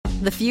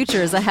The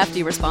future is a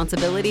hefty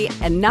responsibility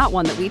and not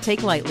one that we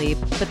take lightly,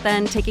 but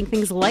then taking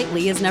things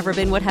lightly has never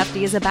been what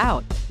Hefty is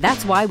about.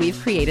 That's why we've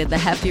created the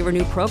Hefty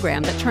Renew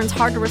program that turns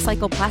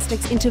hard-to-recycle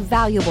plastics into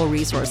valuable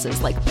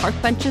resources like park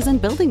benches and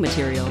building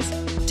materials.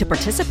 To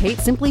participate,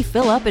 simply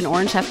fill up an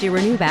orange Hefty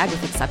Renew bag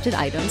with accepted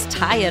items,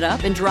 tie it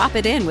up, and drop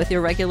it in with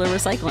your regular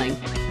recycling.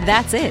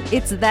 That's it.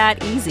 It's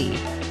that easy.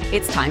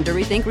 It's time to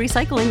rethink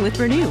recycling with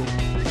Renew.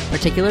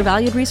 Particular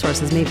valued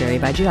resources may vary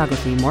by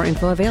geography. More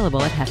info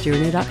available at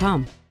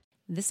heftyrenew.com.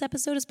 This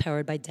episode is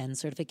powered by Den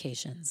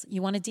Certifications.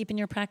 You want to deepen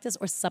your practice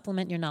or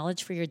supplement your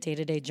knowledge for your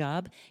day-to-day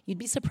job? You'd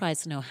be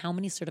surprised to know how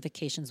many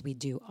certifications we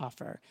do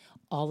offer.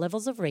 All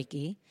levels of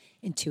Reiki,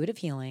 intuitive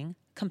healing,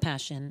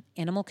 compassion,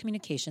 animal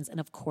communications, and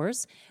of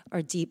course,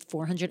 our deep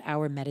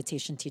 400-hour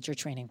meditation teacher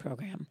training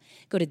program.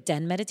 Go to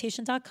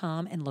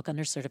denmeditation.com and look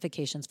under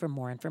certifications for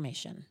more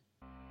information.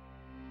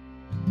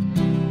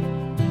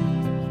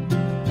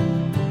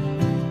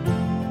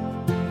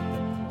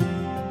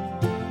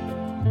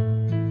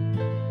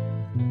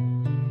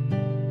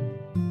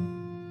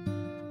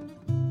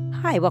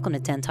 Hi, welcome to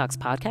Den Talks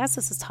Podcast.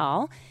 This is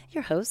Tal,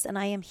 your host, and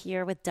I am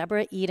here with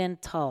Deborah Eden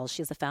Tull.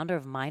 She's the founder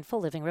of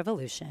Mindful Living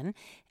Revolution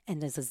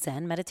and is a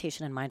Zen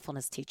meditation and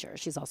mindfulness teacher.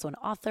 She's also an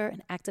author,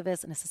 an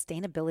activist, and a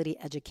sustainability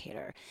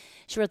educator.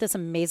 She wrote this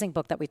amazing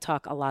book that we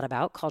talk a lot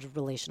about called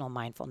Relational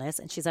Mindfulness,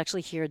 and she's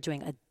actually here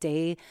doing a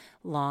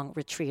day-long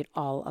retreat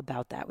all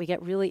about that. We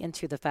get really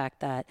into the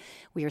fact that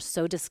we are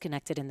so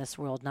disconnected in this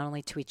world, not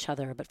only to each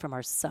other, but from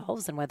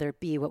ourselves, and whether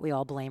it be what we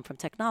all blame from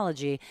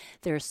technology,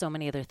 there are so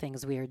many other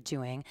things we are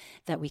doing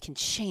that we can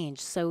change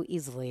so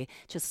easily,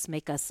 just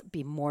make us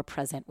be more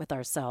present with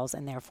ourselves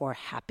and therefore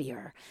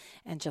happier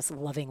and just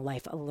loving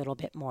life a little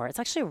bit more. It's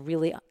actually a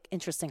really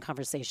interesting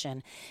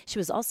conversation. She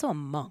was also a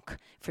monk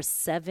for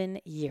 7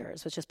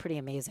 years, which is pretty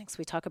amazing. So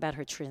we talk about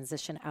her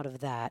transition out of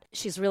that.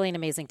 She's really an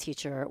amazing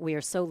teacher. We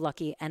are so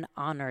lucky and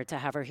honored to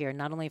have her here,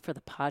 not only for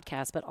the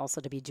podcast, but also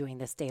to be doing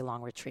this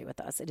day-long retreat with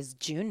us. It is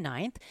June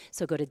 9th,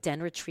 so go to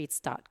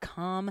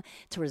denretreats.com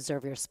to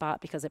reserve your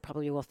spot because it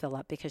probably will fill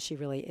up because she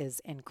really is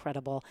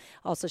incredible.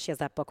 Also, she has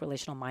that book,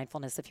 Relational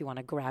Mindfulness, if you want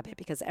to grab it,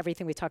 because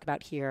everything we talk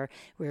about here,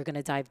 we're going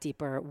to dive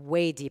deeper,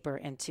 way deeper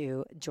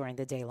into during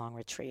the day-long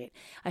retreat.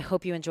 I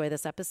hope you enjoy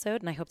this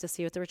episode, and I hope to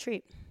see you at the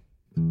retreat.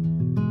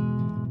 I'm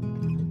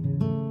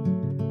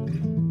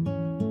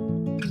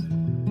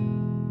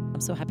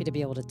so happy to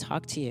be able to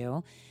talk to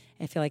you.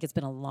 I feel like it's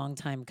been a long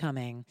time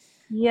coming.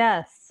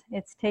 Yes,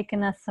 it's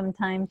taken us some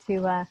time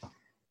to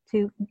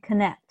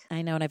connect.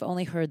 I know, and I've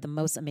only heard the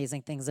most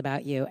amazing things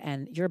about you.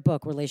 And your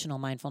book, Relational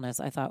Mindfulness,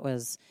 I thought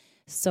was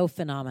so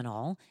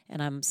phenomenal.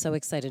 And I'm so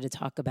excited to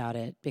talk about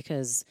it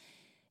because,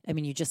 I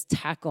mean, you just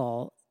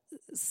tackle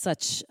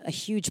such a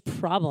huge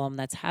problem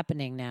that's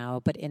happening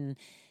now. But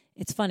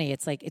it's funny,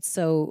 it's like it's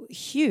so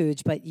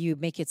huge, but you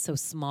make it so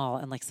small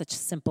and like such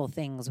simple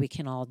things we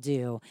can all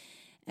do.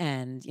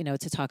 And, you know,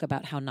 to talk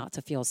about how not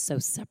to feel so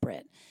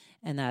separate.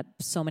 And that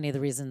so many of the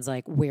reasons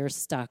like we're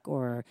stuck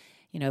or,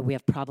 you know, we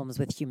have problems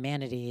with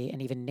humanity and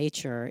even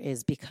nature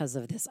is because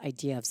of this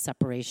idea of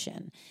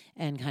separation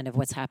and kind of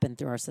what's happened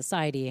through our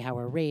society, how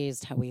we're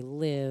raised, how we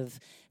live,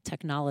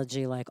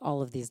 technology, like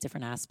all of these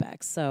different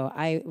aspects. So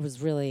I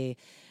was really,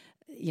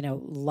 you know,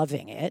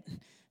 loving it.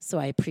 So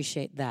I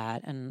appreciate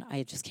that. And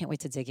I just can't wait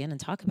to dig in and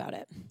talk about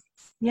it.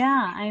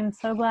 Yeah, I'm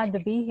so glad to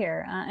be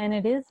here. And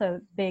it is a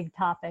big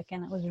topic.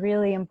 And it was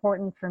really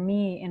important for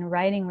me in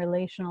writing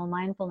Relational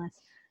Mindfulness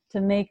to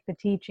make the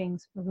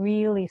teachings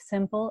really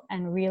simple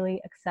and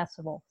really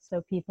accessible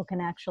so people can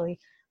actually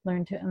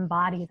learn to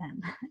embody them.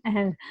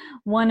 And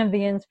one of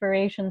the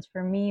inspirations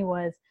for me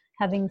was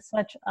having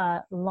such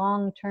a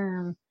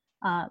long-term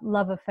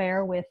love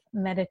affair with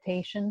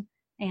meditation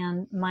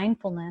and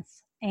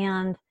mindfulness,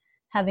 and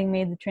having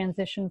made the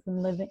transition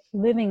from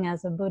living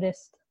as a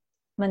Buddhist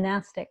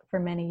monastic for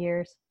many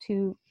years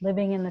to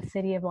living in the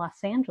city of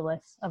Los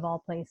Angeles, of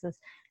all places,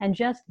 and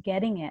just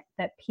getting it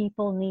that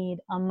people need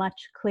a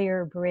much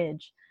clearer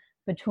bridge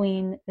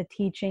between the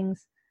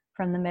teachings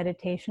from the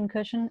meditation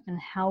cushion and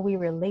how we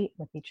relate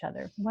with each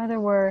other, whether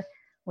we're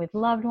with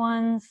loved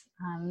ones,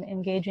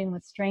 engaging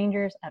with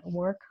strangers, at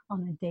work,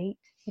 on a date.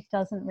 It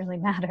doesn't really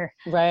matter.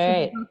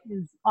 Right. So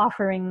is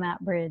offering that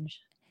bridge.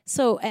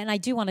 So, and I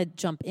do want to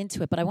jump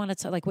into it, but I wanted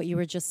to, like what you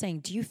were just saying,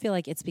 do you feel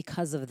like it's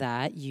because of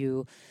that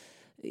you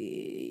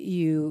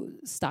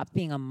stopped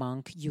being a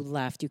monk, you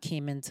left, you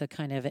came into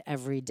kind of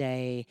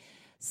everyday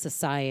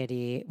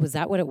society? Was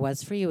that what it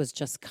was for you? Was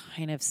just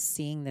kind of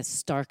seeing this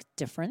stark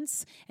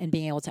difference and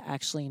being able to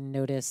actually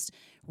notice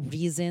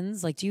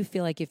reasons? Like, do you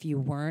feel like if you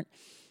weren't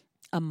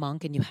a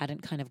monk and you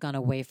hadn't kind of gone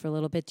away for a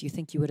little bit, do you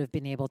think you would have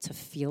been able to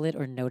feel it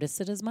or notice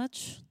it as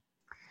much?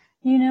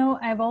 You know,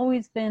 I've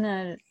always been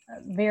a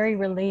very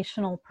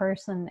relational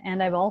person,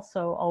 and I've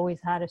also always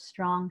had a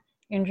strong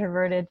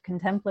introverted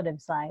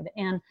contemplative side.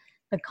 And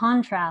the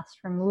contrast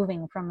from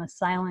moving from a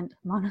silent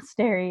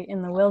monastery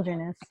in the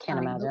wilderness. I can't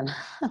imagine.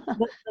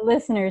 The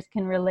listeners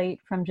can relate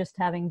from just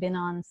having been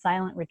on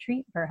silent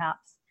retreat,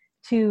 perhaps,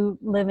 to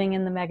living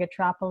in the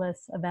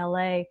megatropolis of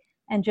LA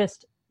and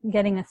just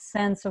getting a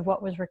sense of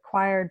what was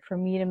required for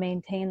me to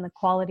maintain the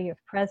quality of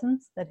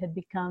presence that had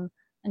become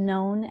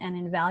known and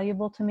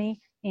invaluable to me,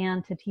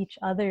 and to teach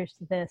others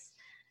this,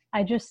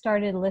 I just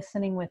started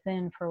listening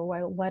within for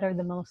what are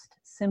the most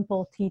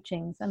simple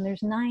teachings. And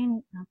there's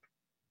 9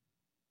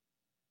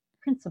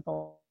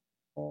 principles.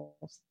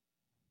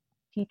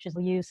 Teachers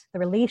will use the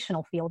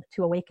relational field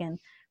to awaken,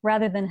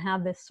 rather than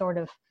have this sort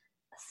of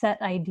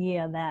set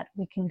idea that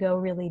we can go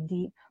really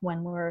deep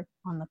when we're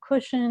on the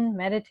cushion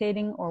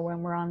meditating or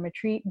when we're on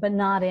retreat, but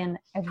not in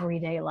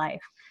everyday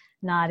life,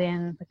 not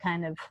in the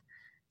kind of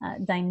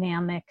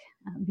dynamic,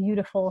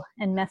 beautiful,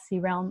 and messy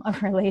realm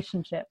of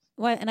relationship.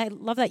 Well, and I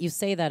love that you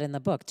say that in the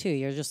book too.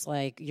 You're just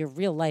like, your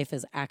real life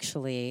is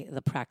actually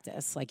the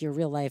practice. Like, your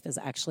real life is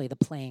actually the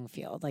playing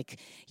field. Like,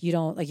 you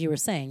don't, like you were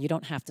saying, you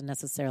don't have to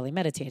necessarily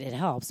meditate. It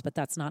helps, but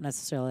that's not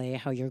necessarily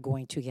how you're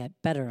going to get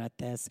better at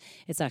this.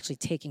 It's actually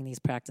taking these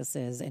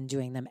practices and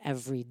doing them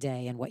every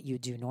day in what you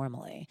do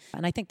normally.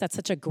 And I think that's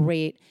such a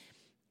great,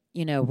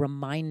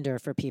 reminder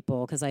for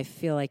people, because I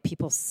feel like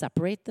people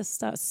separate this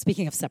stuff.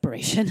 Speaking of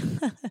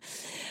separation,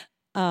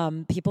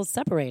 people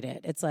separate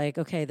it. It's like,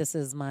 okay, this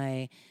is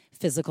my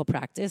physical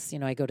practice.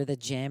 I go to the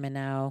gym, and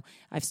now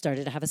I've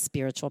started to have a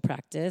spiritual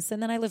practice,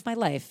 and then I live my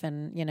life,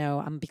 and,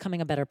 I'm becoming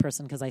a better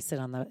person because I sit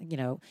on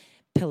the,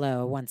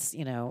 pillow once,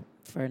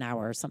 for an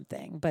hour or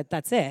something, but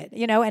that's it,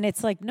 and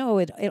it's like, no,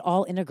 it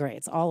all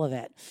integrates, all of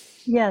it.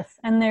 Yes.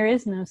 And there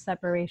is no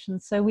separation.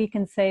 So we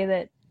can say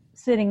that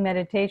sitting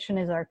meditation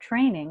is our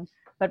training,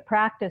 but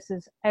practice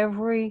is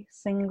every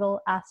single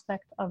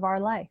aspect of our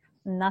life,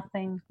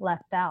 nothing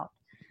left out.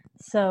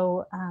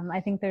 So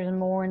I think there's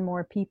more and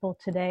more people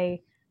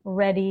today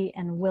ready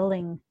and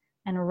willing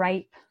and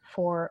ripe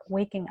for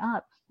waking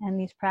up, and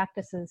these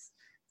practices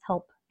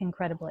help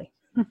incredibly.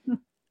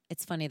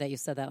 It's funny that you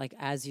said that. Like,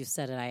 as you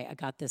said it, I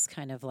got this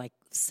kind of like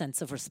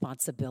sense of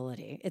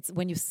responsibility. It's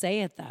when you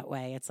say it that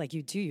way, it's like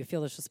you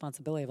feel this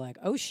responsibility of like,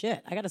 oh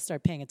shit, I got to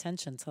start paying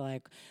attention to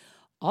like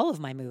all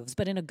of my moves,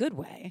 but in a good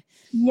way.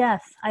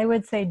 Yes, I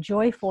would say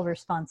joyful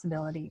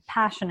responsibility,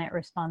 passionate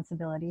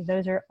responsibility.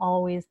 Those are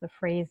always the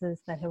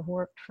phrases that have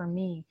worked for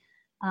me,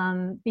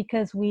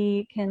 because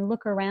we can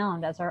look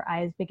around as our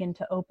eyes begin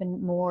to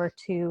open more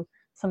to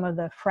some of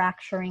the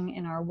fracturing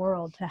in our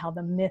world, to how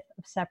the myth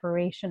of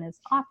separation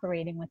is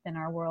operating within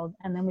our world.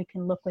 And then we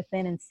can look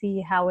within and see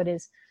how it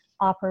is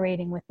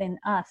operating within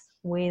us,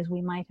 ways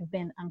we might have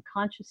been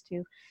unconscious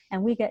to.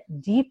 And we get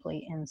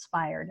deeply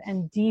inspired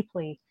and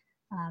deeply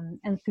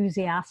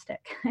enthusiastic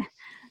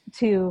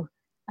to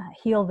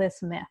heal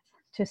this myth,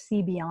 to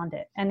see beyond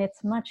it. And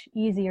it's much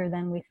easier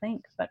than we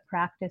think, but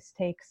practice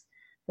takes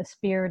the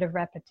spirit of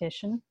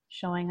repetition,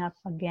 showing up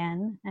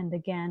again and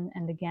again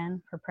and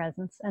again for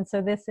presence. And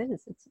so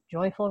it's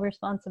joyful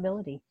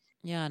responsibility.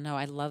 Yeah, no,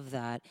 I love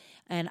that.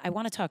 And I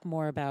want to talk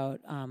more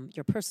about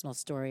your personal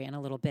story in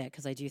a little bit,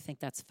 because I do think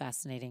that's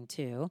fascinating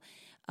too.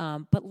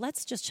 But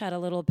let's just chat a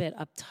little bit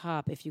up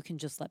top, if you can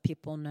just let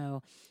people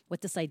know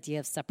what this idea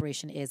of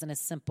separation is in a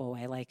simple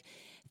way, like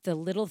the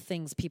little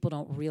things people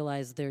don't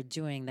realize they're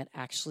doing that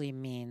actually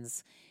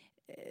means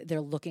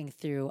they're looking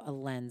through a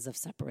lens of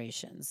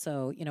separation.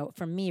 So,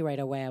 for me right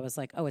away, I was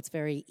like, oh, it's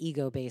very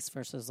ego-based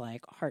versus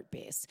like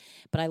heart-based.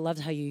 But I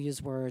loved how you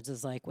use words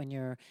as like when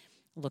you're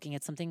looking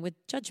at something with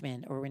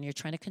judgment, or when you're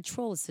trying to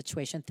control a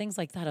situation, things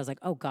like that. I was like,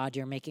 oh God,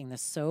 you're making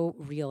this so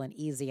real and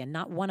easy, and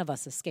not one of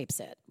us escapes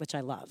it, which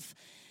I love.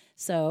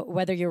 So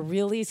whether you're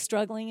really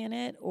struggling in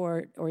it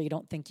or you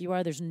don't think you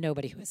are, there's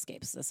nobody who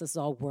escapes this. This is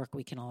all work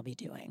we can all be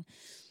doing.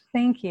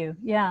 Thank you.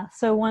 Yeah.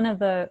 So one of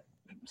the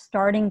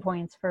starting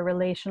points for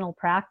relational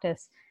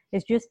practice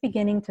is just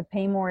beginning to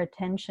pay more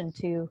attention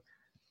to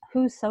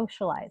who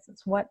socializes,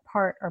 what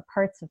part or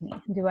parts of me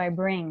do I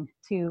bring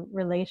to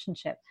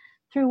relationship,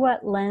 through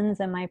what lens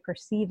am I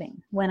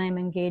perceiving when I'm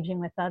engaging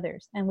with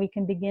others. And we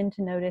can begin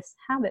to notice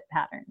habit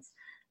patterns.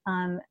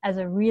 As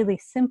a really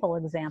simple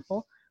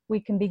example, we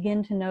can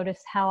begin to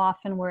notice how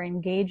often we're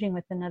engaging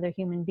with another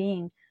human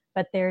being,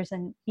 but there's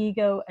an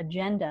ego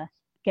agenda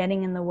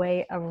getting in the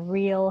way of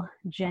real,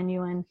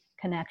 genuine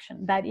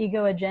connection. That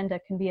ego agenda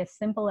can be as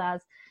simple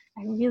as,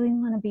 I really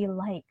want to be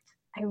liked.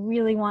 I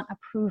really want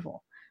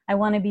approval. I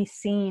want to be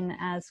seen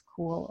as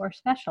cool or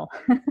special.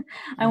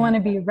 I want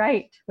to be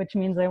right, which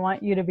means I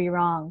want you to be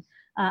wrong.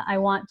 I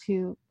want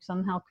to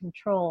somehow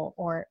control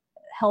or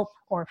help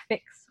or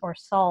fix or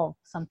solve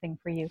something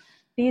for you.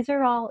 These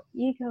are all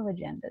ego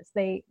agendas.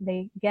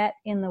 They get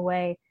in the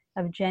way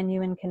of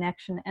genuine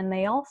connection, and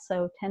they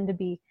also tend to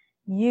be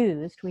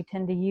used. We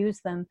tend to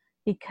use them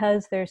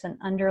because there's an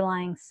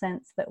underlying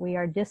sense that we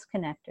are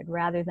disconnected,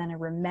 rather than a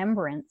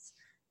remembrance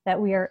that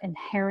we are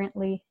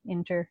inherently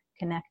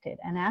interconnected.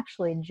 And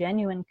actually,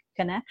 genuine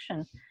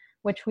connection,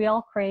 which we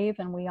all crave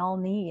and we all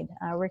need,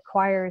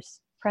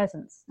 requires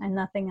presence and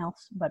nothing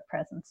else but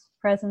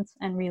presence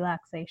and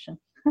relaxation.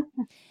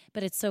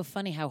 But it's so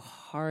funny how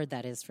hard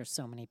that is for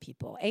so many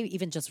people,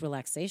 even just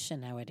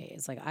relaxation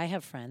nowadays. Like, I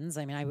have friends.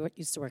 I mean, I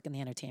used to work in the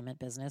entertainment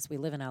business. We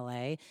live in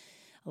LA.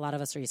 A lot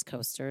of us are East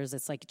Coasters.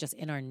 It's like just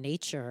in our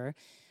nature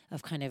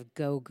of kind of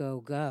go,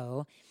 go,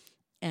 go.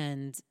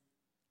 And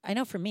I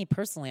know for me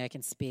personally, I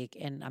can speak,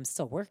 and I'm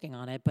still working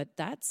on it, but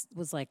that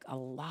was like a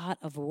lot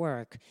of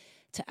work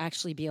to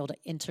actually be able to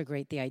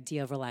integrate the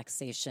idea of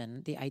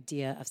relaxation, the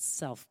idea of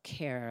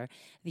self-care,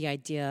 the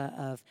idea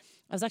of,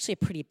 I was actually a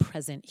pretty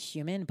present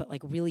human, but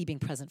like really being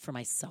present for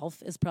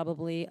myself is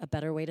probably a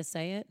better way to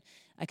say it.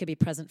 I could be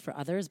present for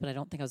others, but I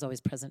don't think I was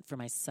always present for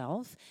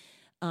myself.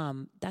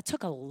 That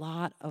took a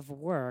lot of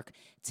work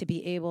to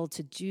be able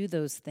to do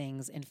those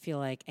things and feel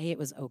like, hey, it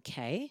was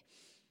okay.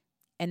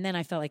 And then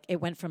I felt like it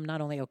went from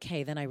not only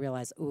okay, then I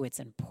realized, ooh, it's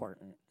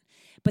important.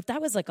 But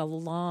that was like a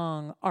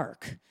long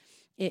arc.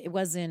 It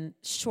wasn't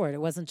short.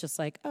 It wasn't just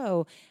like,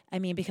 oh, I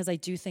mean, because I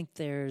do think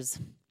there's,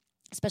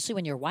 especially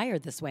when you're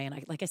wired this way,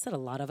 and like I said, a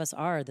lot of us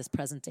are this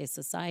present day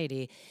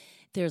society,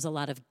 there's a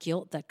lot of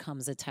guilt that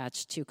comes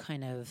attached to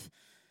kind of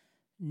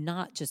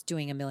not just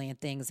doing a million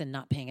things and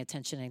not paying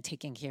attention and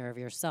taking care of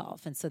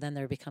yourself. And so then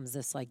there becomes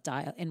this like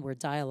inward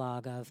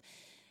dialogue of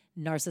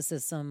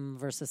narcissism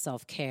versus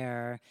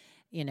self-care,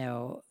 you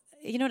know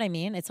what I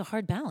mean? It's a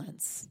hard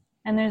balance.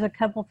 And there's a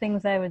couple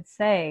things I would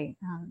say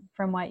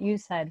from what you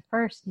said.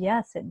 First,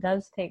 yes, it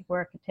does take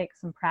work. It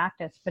takes some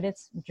practice, but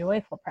it's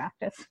joyful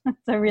practice.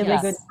 It's a really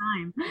good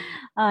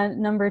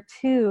time. Number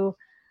two,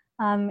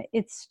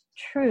 it's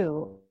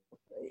true.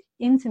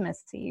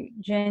 Intimacy,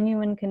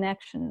 genuine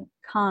connection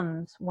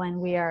comes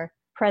when we are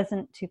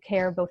present to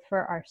care both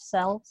for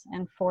ourselves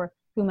and for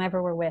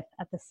whomever we're with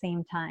at the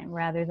same time,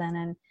 rather than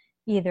an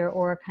either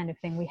or kind of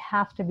thing. We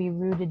have to be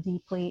rooted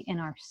deeply in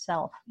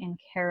ourself, in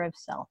care of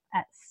self,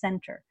 at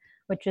center,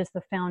 which is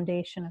the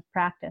foundation of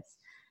practice.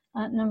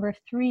 Number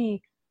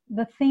three,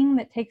 the thing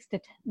that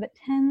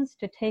tends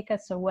to take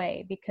us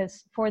away,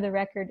 because for the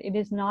record, it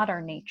is not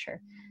our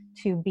nature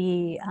to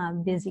be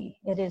busy.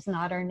 It is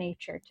not our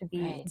nature to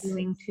be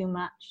doing too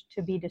much,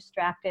 to be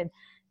distracted.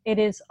 It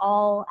is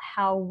all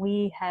how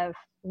we have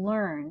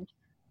learned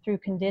through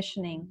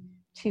conditioning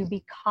to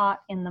be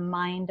caught in the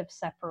mind of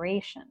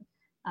separation.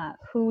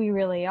 Who we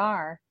really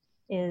are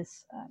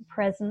is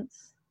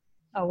presence,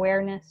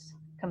 awareness,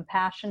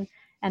 compassion,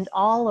 and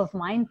all of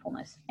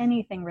mindfulness.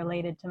 Anything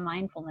related to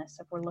mindfulness,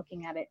 if we're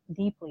looking at it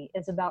deeply,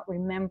 is about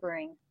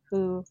remembering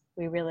who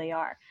we really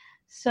are.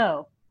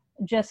 So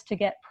just to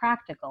get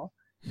practical,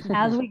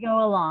 as we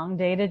go along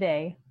day to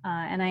day,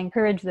 and I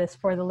encourage this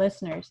for the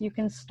listeners, you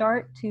can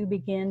start to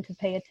begin to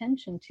pay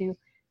attention to,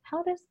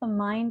 how does the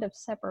mind of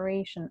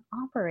separation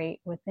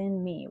operate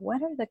within me?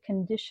 What are the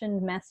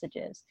conditioned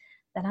messages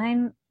that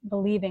I'm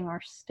believing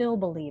or still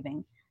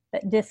believing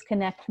that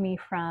disconnect me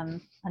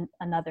from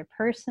another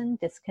person,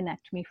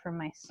 disconnect me from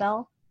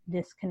myself,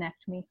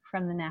 disconnect me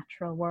from the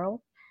natural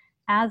world?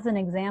 As an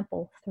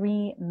example,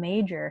 3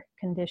 major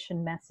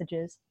conditioned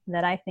messages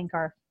that I think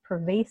are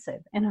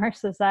pervasive in our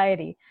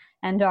society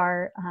and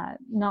are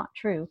not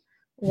true.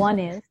 One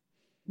is,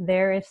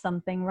 there is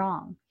something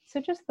wrong.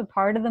 So just the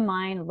part of the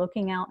mind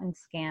looking out and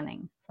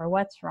scanning for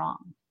what's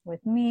wrong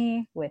with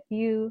me, with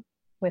you,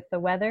 with the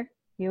weather.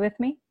 You with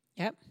me?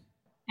 Yep.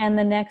 And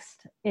the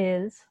next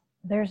is,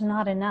 there's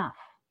not enough.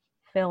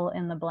 Fill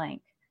in the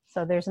blank.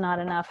 So there's not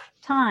enough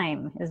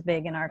time is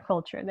big in our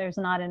culture. There's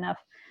not enough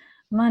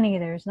money.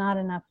 There's not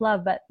enough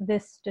love. But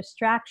this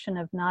distraction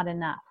of not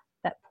enough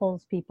that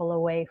pulls people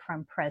away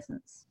from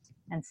presence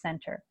and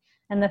center.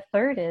 And the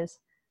third is,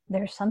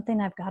 there's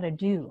something I've got to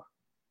do.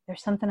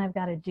 There's something I've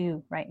got to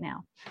do right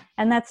now.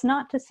 And that's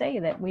not to say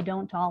that we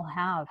don't all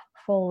have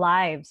full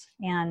lives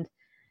and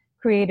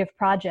creative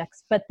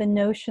projects, but the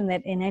notion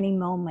that in any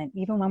moment,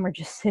 even when we're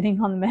just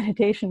sitting on the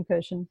meditation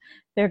cushion,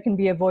 there can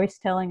be a voice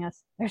telling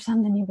us, there's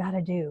something you got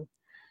to do.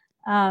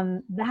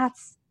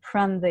 That's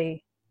from the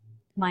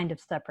mind of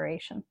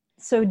separation.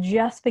 So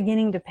just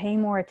beginning to pay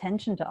more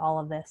attention to all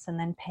of this, and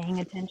then paying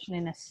attention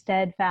in a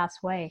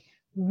steadfast way,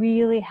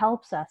 really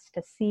helps us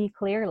to see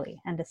clearly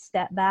and to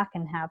step back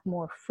and have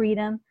more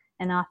freedom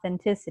and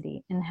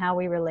authenticity in how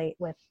we relate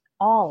with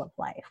all of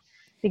life.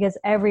 Because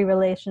every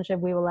relationship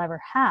we will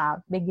ever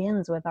have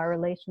begins with our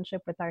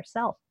relationship with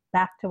ourselves,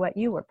 back to what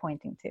you were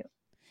pointing to.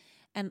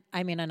 And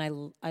I mean, and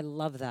I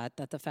love that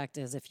the fact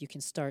is, if you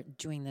can start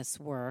doing this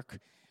work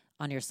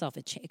on yourself,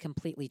 it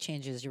completely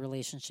changes your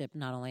relationship,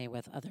 not only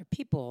with other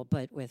people,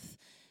 but with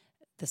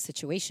the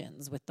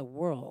situations, with the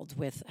world,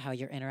 with how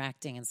you're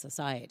interacting in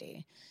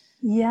society.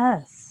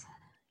 Yes.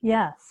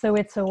 Yeah. So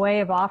it's a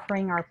way of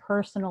offering our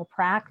personal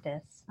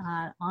practice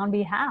on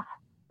behalf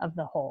of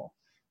the whole.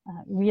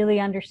 Really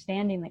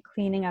understanding that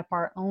cleaning up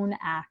our own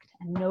act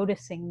and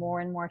noticing more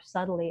and more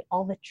subtly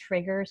all the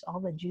triggers, all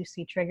the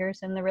juicy triggers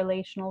in the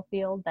relational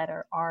field that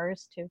are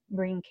ours to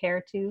bring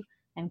care to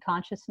and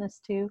consciousness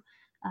to,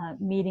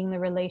 meeting the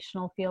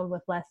relational field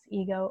with less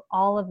ego,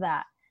 all of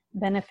that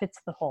benefits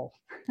the whole.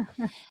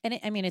 And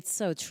it's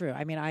so true.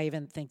 I mean, I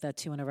even think that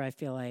too, whenever I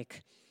feel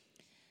like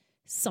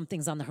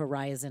something's on the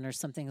horizon or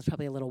something's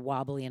probably a little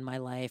wobbly in my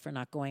life or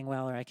not going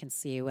well, or I can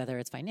see whether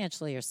it's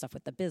financially or stuff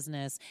with the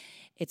business.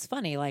 It's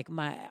funny, like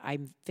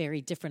I'm very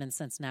different in the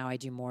sense now I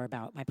do more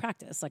about my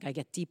practice. Like I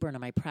get deeper into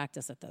my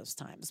practice at those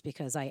times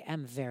because I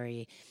am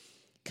very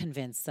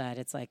convinced that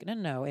it's like,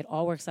 no, it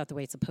all works out the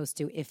way it's supposed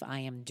to if I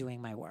am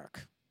doing my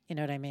work. You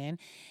know what I mean?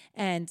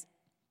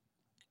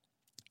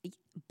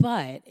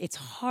 But it's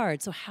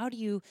hard. So how do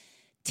you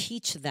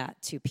teach that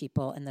to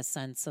people in the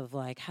sense of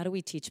like, how do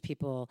we teach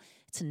people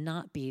to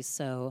not be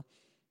so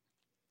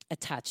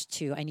attached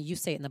to, I know you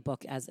say it in the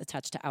book as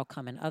attached to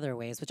outcome in other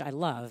ways, which I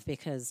love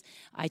because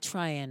I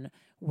try and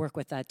work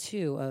with that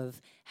too,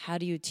 of how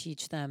do you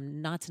teach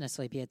them not to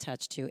necessarily be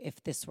attached to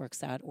if this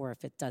works out or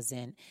if it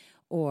doesn't,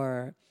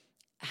 or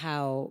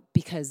how,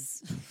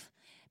 because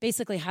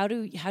basically how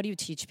do you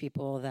teach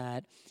people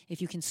that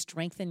if you can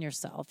strengthen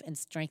yourself and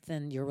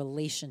strengthen your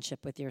relationship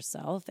with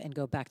yourself and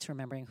go back to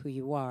remembering who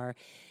you are,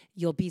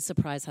 you'll be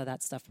surprised how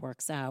that stuff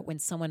works out when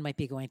someone might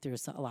be going through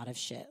a lot of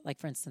shit. Like,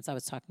 for instance, I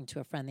was talking to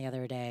a friend the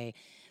other day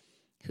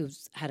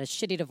who's had a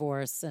shitty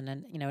divorce and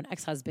an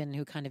ex-husband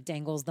who kind of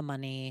dangles the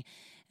money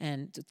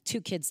and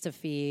 2 kids to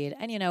feed.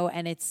 And,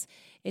 and it's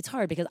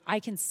hard because I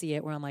can see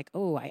it where I'm like,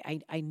 oh,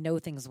 I know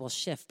things will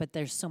shift, but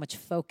there's so much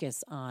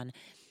focus on,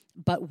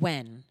 but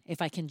when,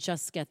 if I can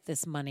just get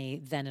this money,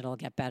 then it'll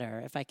get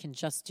better. If I can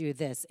just do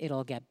this,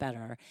 it'll get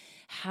better.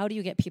 How do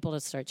you get people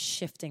to start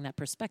shifting that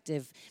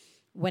perspective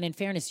when in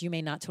fairness, you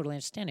may not totally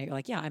understand it? You're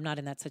like, yeah, I'm not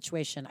in that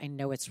situation. I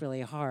know it's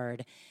really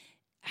hard.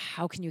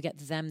 How can you get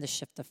them to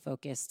shift the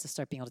focus to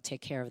start being able to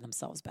take care of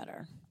themselves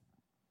better?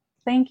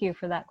 Thank you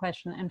for that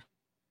question. And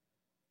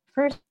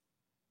first,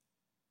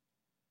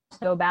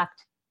 go back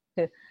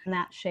to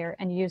that share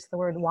and use the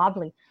word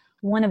wobbly.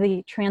 One of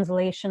the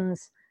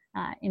translations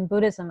in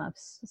Buddhism of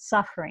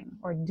suffering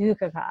or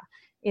dukkha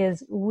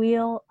is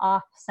wheel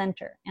off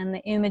center. And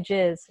the image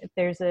is if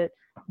there's a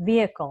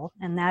vehicle,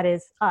 and that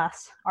is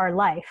us, our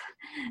life,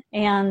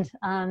 and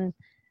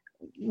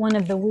one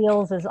of the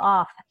wheels is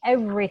off,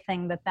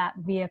 everything that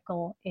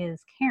vehicle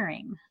is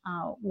carrying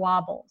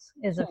wobbles,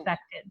 is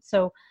affected.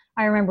 So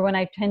I remember when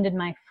I attended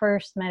my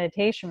first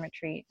meditation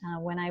retreat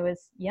when I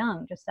was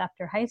young, just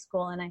after high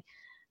school, and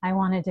I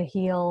wanted to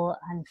heal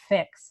and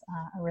fix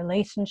a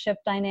relationship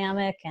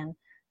dynamic and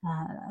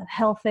a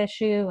health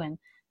issue and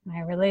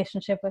my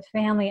relationship with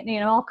family,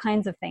 all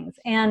kinds of things.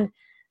 And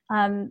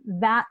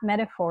that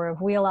metaphor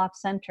of wheel off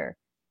center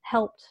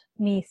helped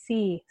me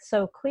see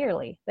so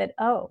clearly that,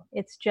 oh,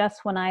 it's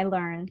just when I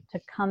learn to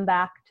come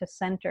back to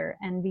center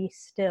and be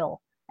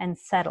still and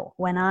settle,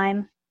 when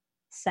I'm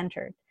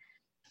centered,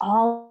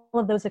 all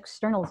of those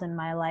externals in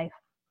my life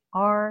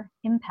are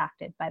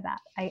impacted by that.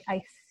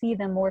 I see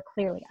them more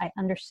clearly. I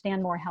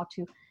understand more how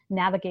to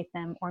navigate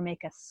them or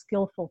make a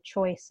skillful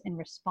choice in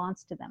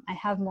response to them. I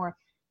have more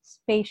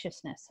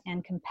spaciousness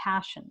and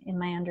compassion in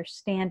my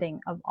understanding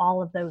of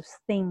all of those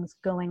things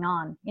going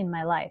on in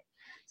my life.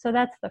 So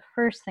that's the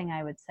first thing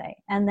I would say.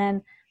 And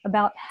then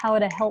about how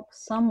to help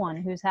someone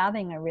who's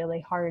having a really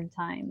hard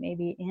time,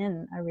 maybe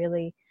in a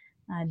really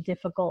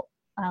difficult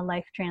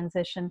life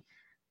transition,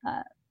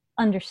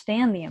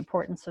 understand the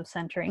importance of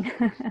centering.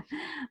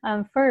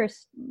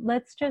 First,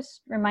 let's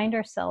just remind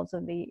ourselves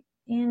of the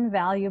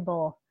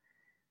invaluable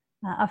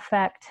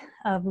effect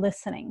of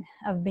listening,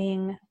 of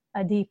being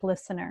a deep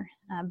listener,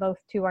 both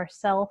to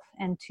ourselves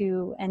and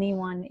to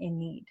anyone in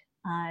need.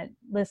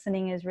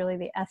 Listening is really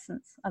the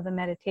essence of a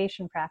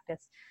meditation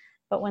practice.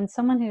 But when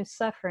someone who's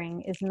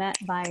suffering is met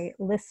by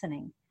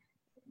listening,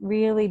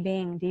 really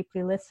being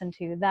deeply listened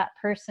to, that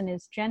person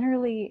is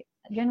generally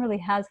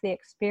has the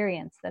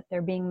experience that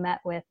they're being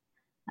met with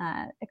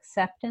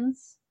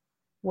acceptance,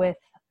 with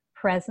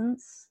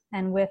presence,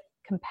 and with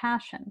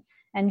compassion.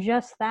 And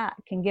just that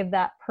can give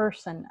that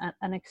person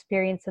an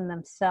experience in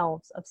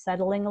themselves of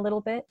settling a little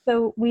bit.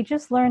 So we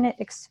just learn it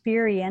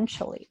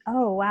experientially.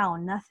 Oh, wow,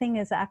 nothing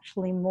is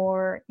actually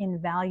more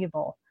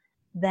invaluable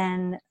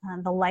than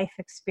the life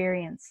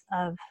experience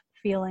of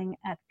feeling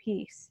at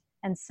peace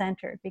and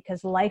centered,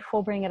 because life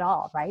will bring it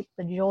all, right?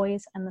 The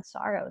joys and the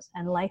sorrows,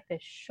 and life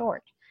is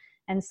short.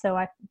 And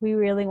so we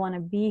really want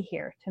to be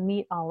here to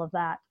meet all of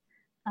that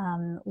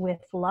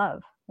with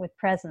love, with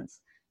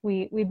presence.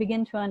 We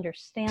begin to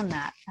understand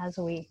that as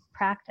we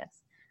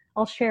practice.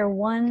 I'll share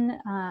one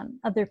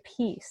other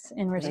piece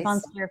in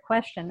response to your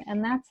question,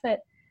 and that's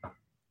that,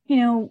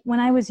 when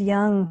I was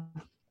young,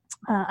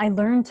 I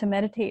learned to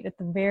meditate at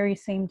the very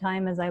same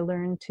time as I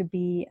learned to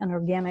be an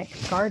organic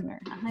gardener.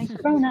 I'd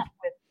grown up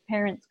with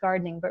parents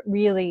gardening, but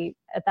really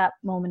at that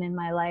moment in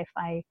my life,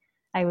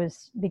 I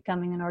was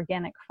becoming an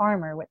organic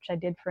farmer, which I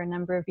did for a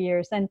number of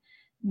years. And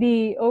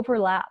the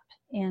overlap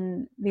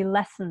in the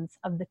lessons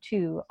of the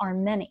two are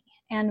many.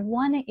 And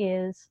one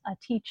is a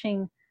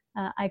teaching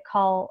I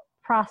call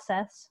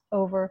process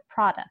over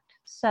product.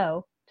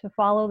 So to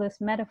follow this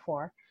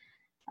metaphor,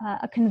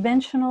 a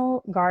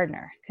conventional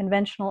gardener,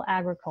 conventional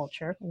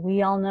agriculture,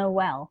 we all know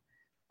well,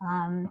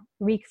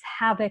 wreaks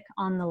havoc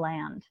on the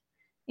land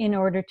in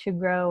order to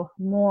grow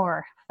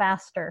more,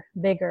 faster,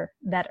 bigger,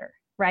 better,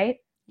 right?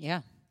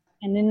 Yeah.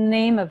 And in the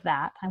name of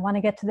that, I want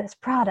to get to this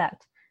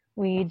product.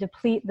 We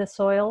deplete the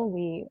soil,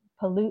 we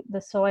pollute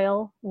the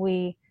soil,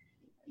 we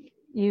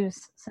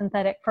use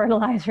synthetic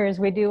fertilizers,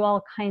 we do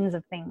all kinds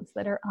of things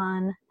that are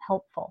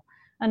unhelpful.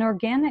 An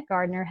organic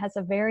gardener has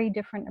a very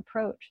different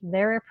approach.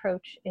 Their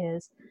approach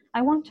is,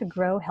 I want to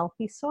grow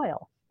healthy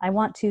soil. I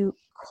want to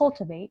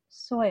cultivate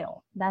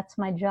soil. That's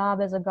my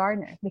job as a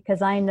gardener,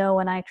 because I know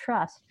and I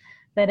trust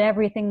that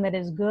everything that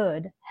is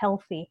good,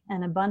 healthy,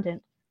 and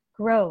abundant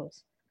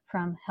grows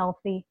from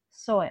healthy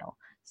soil.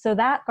 So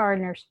that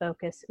gardener's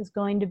focus is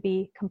going to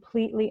be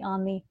completely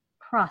on the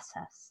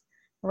process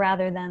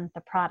rather than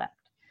the product.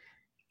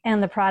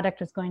 And the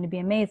product is going to be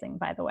amazing,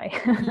 by the way.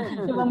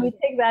 So when we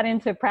take that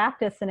into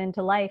practice and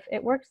into life,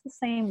 it works the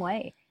same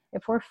way.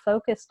 If we're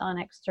focused on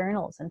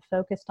externals and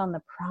focused on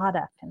the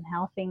product and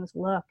how things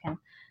look and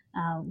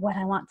what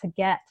I want to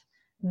get,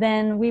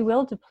 then we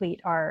will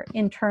deplete our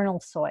internal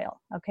soil,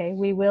 okay?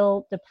 We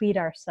will deplete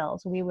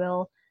ourselves. We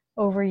will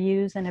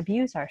overuse and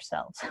abuse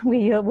ourselves.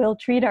 We will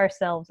treat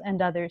ourselves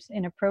and others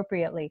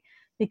inappropriately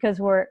because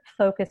we're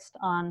focused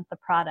on the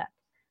product.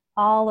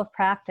 All of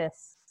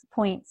practice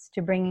points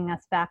to bringing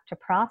us back to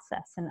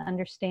process and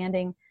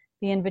understanding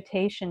the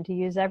invitation to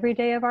use every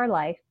day of our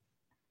life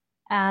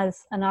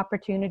as an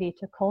opportunity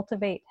to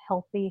cultivate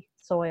healthy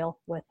soil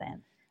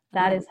within.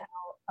 That is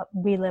how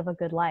we live a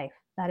good life.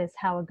 That is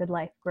how a good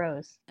life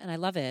grows. And I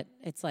love it.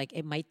 It's like,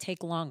 it might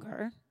take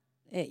longer.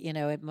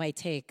 It might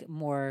take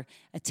more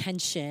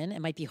attention.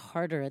 It might be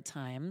harder at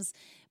times,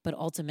 but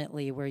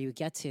ultimately where you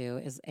get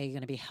to is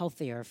going to be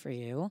healthier for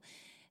you,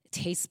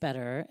 taste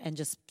better, and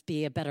just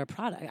be a better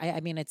product. I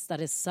mean,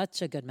 that is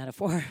such a good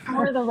metaphor.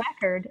 For the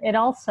record, it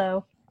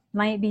also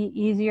might be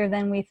easier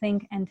than we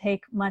think and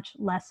take much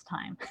less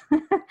time.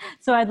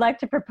 So I'd like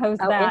to propose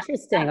that. Oh,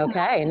 interesting.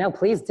 Okay. No,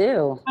 please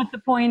do. But the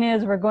point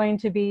is, we're going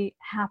to be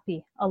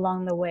happy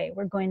along the way.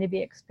 We're going to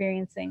be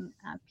experiencing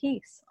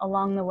peace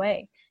along the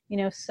way.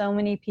 So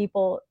many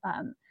people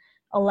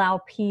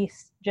allow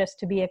peace just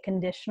to be a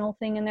conditional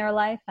thing in their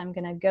life. I'm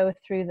going to go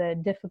through the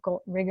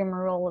difficult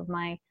rigmarole of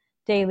my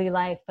daily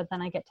life, but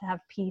then I get to have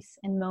peace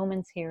in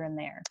moments here and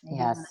there. Maybe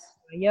Yes.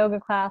 a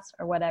yoga class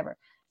or whatever.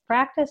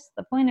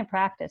 The point of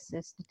practice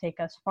is to take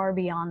us far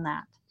beyond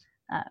that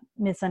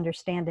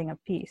misunderstanding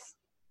of peace.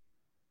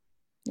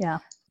 Yeah.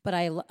 But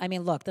I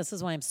mean, look, this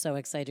is why I'm so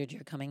excited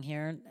you're coming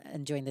here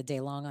and doing the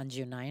day long on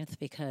June 9th,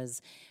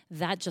 because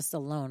that just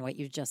alone, what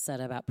you just said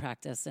about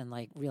practice and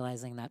like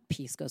realizing that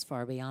peace goes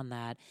far beyond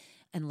that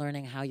and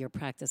learning how your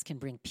practice can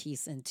bring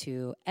peace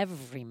into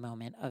every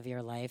moment of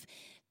your life,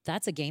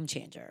 that's a game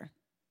changer.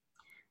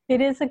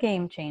 It is a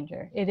game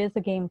changer. It is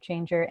a game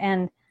changer.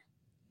 And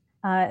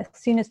as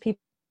soon as people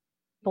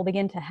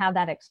begin to have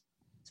that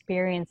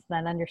experience,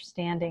 that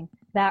understanding,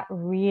 that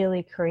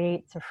really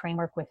creates a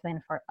framework within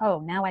for,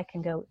 now I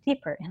can go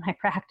deeper in my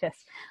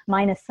practice,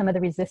 minus some of the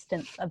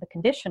resistance of the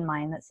conditioned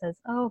mind that says,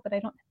 but I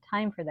don't have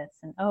time for this.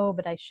 And,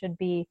 but I should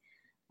be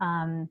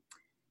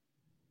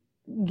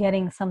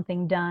getting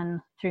something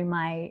done through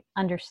my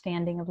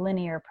understanding of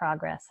linear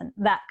progress and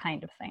that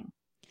kind of thing.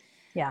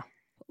 Yeah.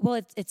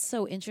 Well, it's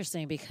so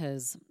interesting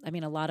because, I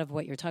mean, a lot of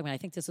what you're talking about, I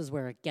think this is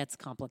where it gets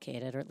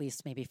complicated, or at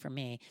least maybe for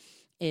me,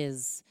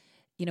 is,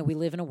 we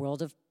live in a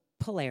world of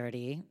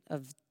polarity,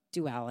 of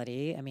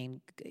duality. I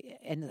mean,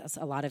 and that's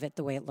a lot of it,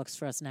 the way it looks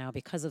for us now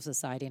because of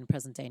society and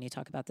present day, and you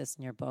talk about this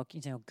in your book,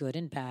 good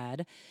and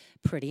bad,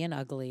 pretty and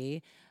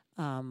ugly,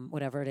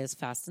 whatever it is,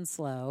 fast and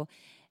slow.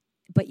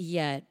 But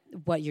yet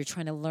what you're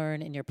trying to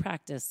learn in your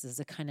practice is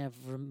to kind of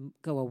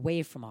go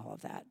away from all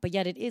of that. But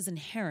yet it is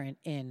inherent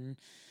in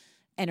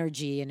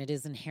energy, and it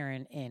is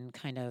inherent in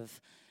kind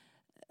of,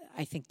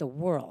 I think, the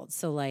world.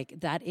 So like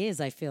that is,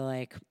 I feel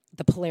like,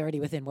 the polarity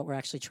within what we're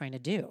actually trying to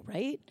do,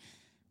 right?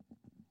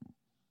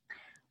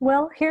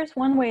 Well, here's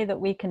one way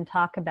that we can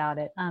talk about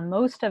it.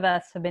 Most of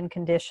us have been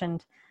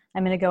conditioned.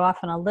 I'm going to go off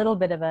on a little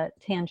bit of a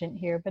tangent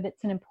here, but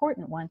it's an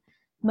important one.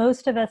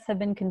 Most of us have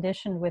been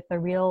conditioned with a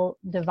real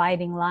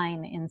dividing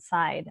line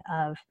inside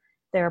of,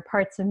 there are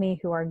parts of me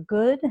who are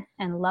good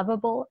and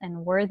lovable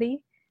and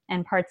worthy,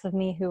 and parts of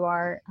me who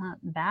are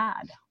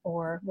bad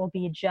or will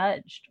be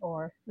judged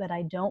or that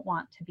I don't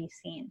want to be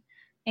seen.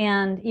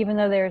 And even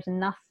though there's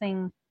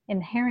nothing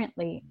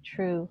inherently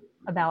true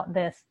about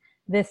this,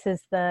 this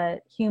is the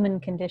human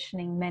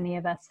conditioning many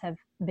of us have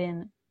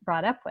been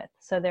brought up with.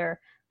 So there are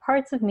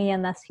parts of me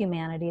and thus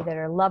humanity that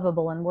are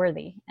lovable and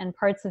worthy, and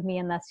parts of me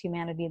and thus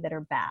humanity that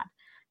are bad.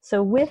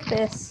 So with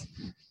this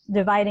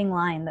dividing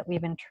line that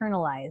we've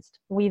internalized,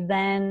 we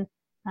then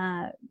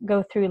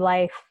go through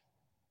life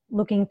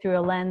looking through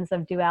a lens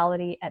of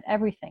duality at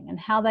everything. And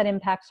how that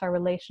impacts our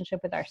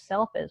relationship with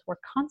ourselves is we're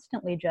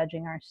constantly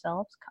judging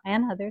ourselves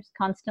and others,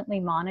 constantly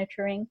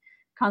monitoring,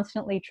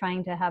 constantly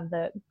trying to have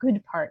the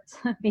good parts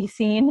be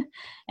seen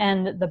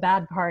and the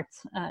bad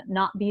parts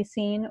not be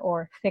seen,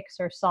 or fix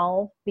or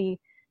solve the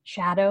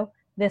shadow,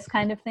 this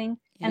kind of thing.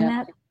 Yeah. And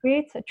that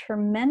creates a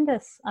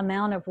tremendous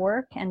amount of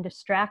work and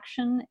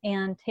distraction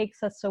and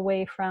takes us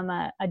away from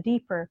a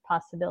deeper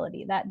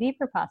possibility. That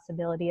deeper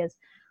possibility is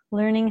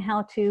learning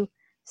how to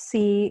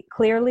see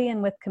clearly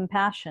and with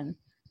compassion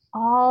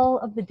all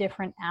of the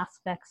different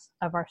aspects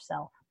of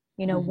ourself.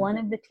 One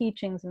of the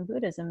teachings in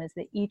Buddhism is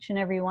that each and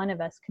every one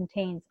of us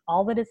contains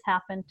all that has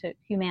happened to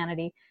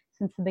humanity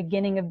since the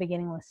beginning of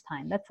beginningless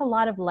time. That's a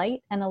lot of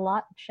light and a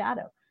lot of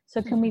shadow.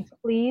 So can we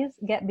please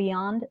get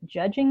beyond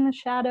judging the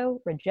shadow,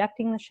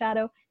 rejecting the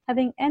shadow,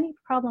 having any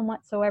problem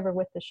whatsoever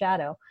with the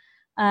shadow.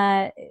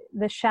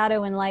 The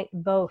shadow and light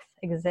both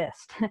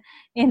exist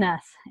in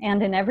us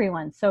and in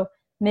everyone. So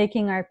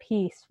making our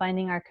peace,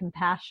 finding our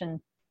compassion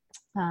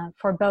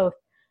for both.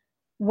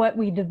 What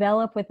we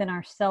develop within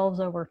ourselves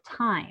over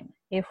time,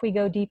 if we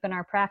go deep in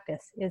our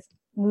practice, is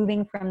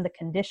moving from the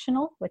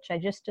conditional, which I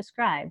just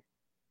described,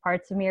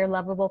 parts of me are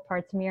lovable,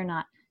 parts of me are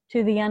not,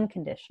 to the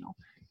unconditional.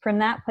 From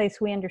that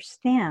place, we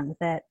understand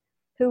that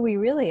who we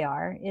really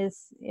are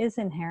is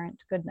inherent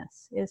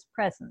goodness, is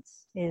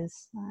presence,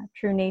 is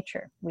true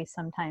nature. We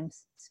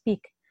sometimes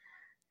speak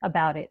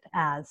about it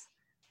as,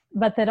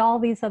 but that all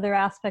these other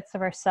aspects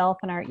of ourself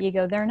and our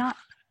ego,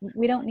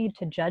 we don't need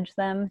to judge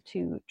them,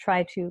 to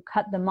try to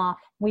cut them off.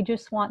 We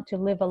just want to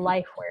live a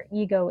life where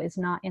ego is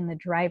not in the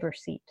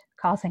driver's seat,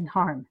 causing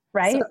harm,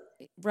 right?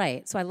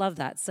 Right. So I love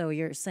that. So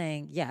you're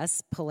saying,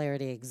 yes,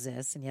 polarity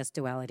exists, and yes,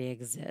 duality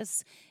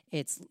exists.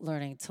 It's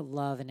learning to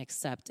love and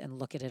accept and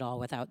look at it all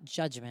without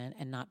judgment,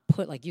 and not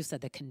put, like you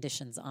said, the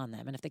conditions on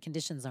them. And if the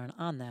conditions aren't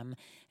on them,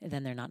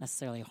 then they're not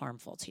necessarily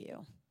harmful to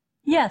you.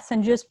 Yes.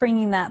 And just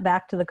bringing that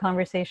back to the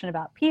conversation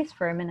about peace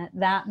for a minute,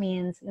 that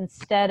means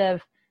instead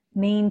of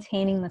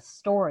maintaining the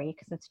story,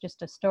 because it's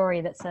just a story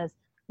that says,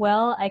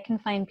 well, I can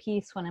find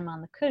peace when I'm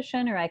on the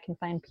cushion, or I can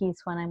find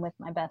peace when I'm with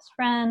my best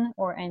friend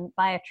or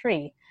by a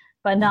tree,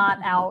 but not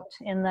out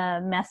in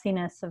the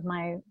messiness of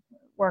my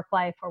work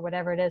life or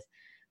whatever it is.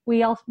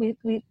 We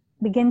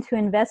begin to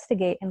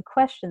investigate and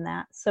question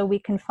that, so we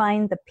can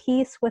find the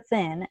peace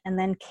within and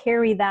then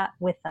carry that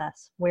with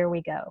us where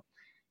we go.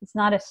 It's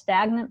not a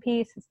stagnant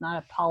peace. It's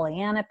not a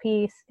Pollyanna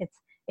peace.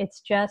 It's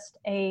just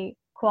a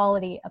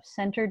quality of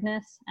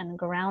centeredness and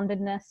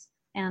groundedness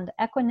and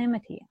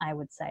equanimity, I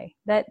would say,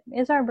 that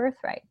is our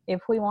birthright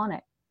if we want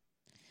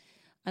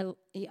it.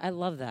 I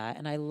love that.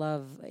 And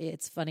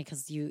it's funny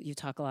because you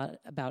talk a lot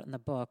about in the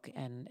book,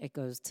 and it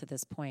goes to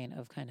this point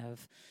of kind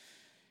of,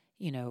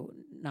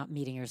 not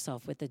meeting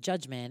yourself with the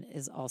judgment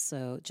is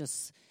also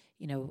just,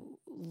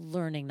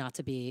 learning not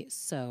to be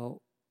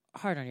so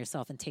hard on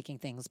yourself and taking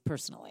things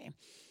personally.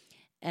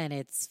 And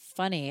it's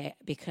funny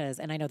because,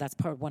 and I know that's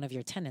one of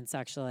your tenets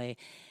actually,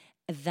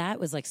 that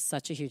was like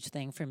such a huge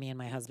thing for me and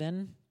my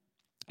husband.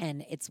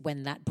 And it's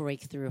when that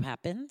breakthrough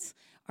happened,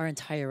 our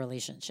entire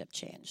relationship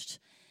changed.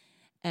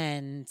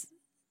 And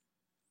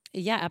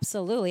yeah,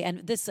 absolutely.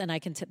 And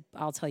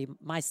I'll tell you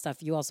my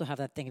stuff. You also have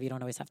that thing of you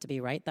don't always have to be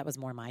right. That was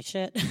more my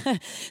shit.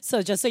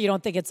 So just so you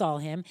don't think it's all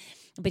him.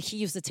 But he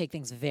used to take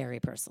things very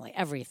personally,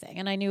 everything.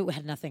 And I knew it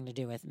had nothing to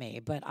do with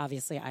me. But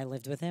obviously I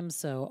lived with him.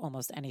 So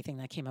almost anything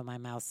that came out of my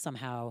mouth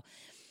somehow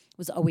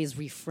was always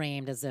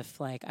reframed as if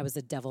like I was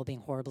the devil being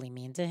horribly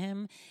mean to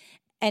him.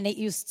 And it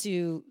used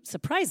to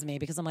surprise me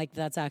because I'm like,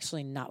 that's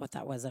actually not what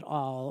that was at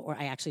all. Or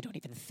I actually don't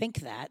even think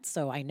that.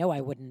 So I know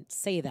I wouldn't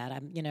say that.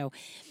 And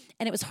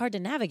it was hard to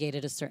navigate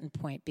at a certain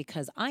point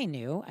because I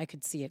knew, I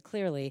could see it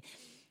clearly.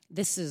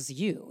 This is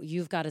you.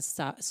 You've got to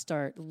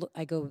start.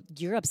 I go,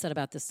 you're upset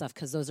about this stuff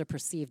because those are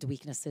perceived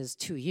weaknesses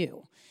to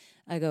you.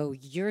 I go,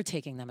 you're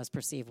taking them as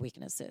perceived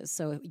weaknesses.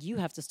 So you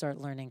have to start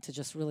learning to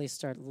just really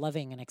start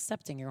loving and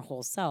accepting your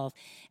whole self.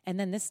 And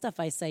then this stuff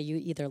I say, you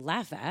either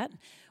laugh at,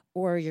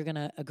 or you're going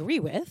to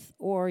agree with,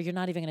 or you're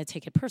not even going to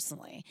take it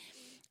personally.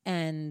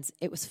 And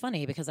it was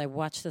funny because I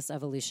watched this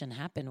evolution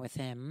happen with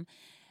him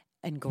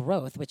and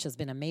growth, which has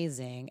been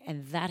amazing.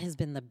 And that has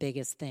been the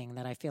biggest thing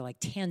that I feel like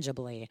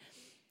tangibly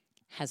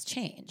has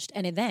changed.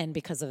 And then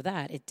because of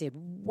that, it did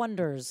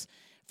wonders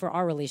for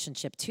our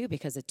relationship too,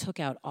 because it took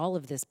out all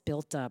of this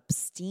built up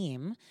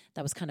steam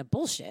that was kind of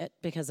bullshit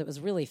because it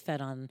was really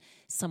fed on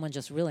someone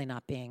just really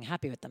not being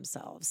happy with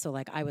themselves. So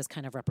like I was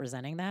kind of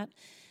representing that.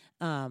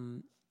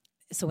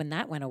 So when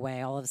that went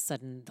away, all of a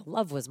sudden the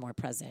love was more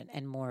present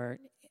and more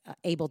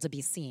able to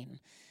be seen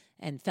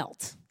and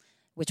felt,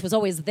 which was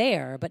always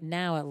there. But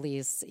now at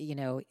least,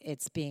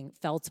 it's being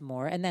felt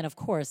more. And then, of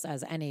course,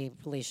 as any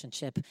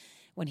relationship,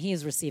 when he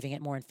is receiving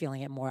it more and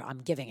feeling it more, I'm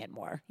giving it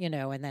more,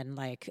 and then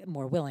like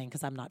more willing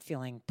because I'm not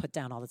feeling put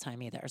down all the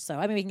time either. So,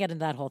 I mean, we can get into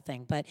that whole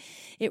thing. But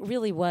it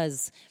really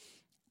was,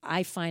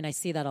 I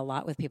see that a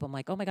lot with people. I'm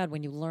like, oh, my God,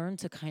 when you learn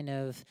to kind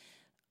of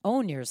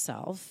own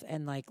yourself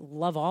and like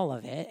love all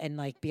of it and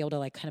like be able to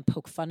like kind of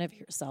poke fun at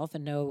yourself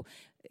and know,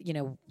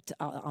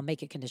 I'll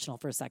make it conditional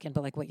for a second,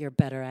 but like what you're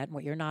better at and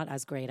what you're not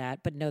as great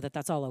at, but know that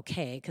that's all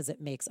okay because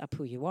it makes up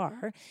who you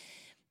are.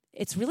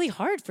 It's really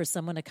hard for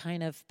someone to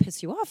kind of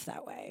piss you off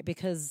that way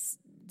because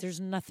there's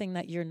nothing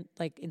that you're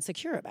like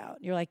insecure about.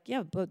 You're like,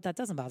 yeah, but that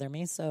doesn't bother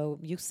me. So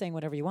you saying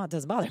whatever you want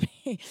doesn't bother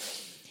me.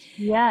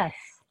 Yes.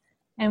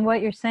 And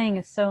what you're saying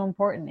is so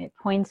important. It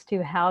points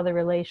to how the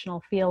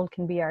relational field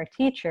can be our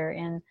teacher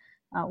in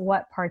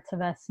what parts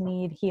of us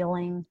need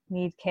healing,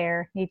 need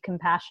care, need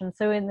compassion.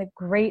 So in the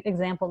great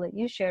example that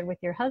you shared with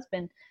your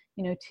husband,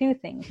 two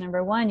things.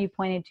 Number one, you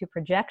pointed to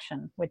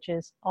projection, which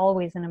is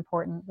always an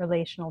important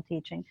relational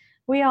teaching.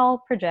 We all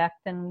project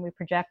and we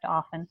project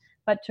often,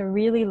 but to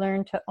really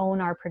learn to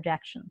own our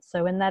projections.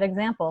 So in that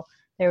example,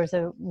 there was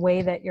a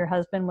way that your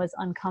husband was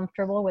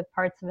uncomfortable with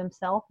parts of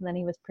himself, and then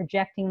he was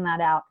projecting that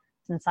out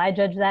since I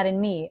judge that in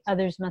me,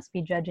 others must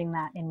be judging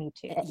that in me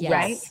too, Yes,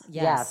 right?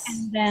 yes.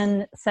 And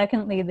then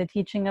secondly, the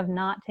teaching of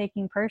not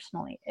taking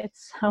personally.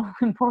 It's so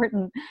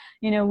important.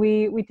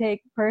 We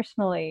take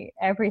personally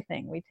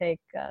everything. We take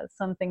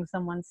something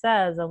someone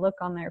says, a look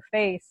on their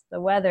face,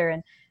 the weather,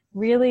 and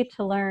really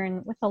to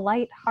learn with a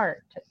light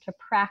heart to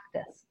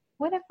practice.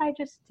 What if I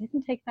just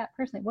didn't take that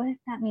personally? What if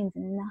that means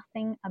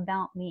nothing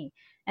about me?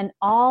 And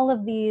all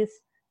of these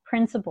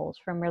principles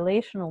from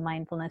relational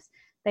mindfulness,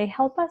 they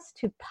help us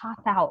to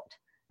pop out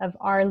of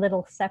our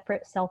little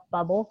separate self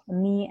bubble,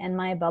 me and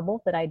my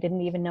bubble that I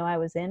didn't even know I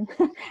was in,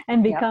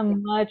 and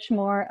become much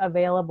more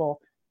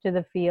available to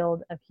the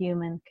field of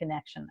human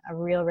connection, a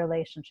real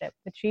relationship,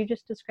 which you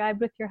just described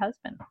with your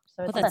husband.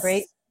 So it's a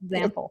great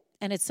example.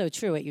 And it's so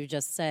true what you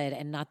just said,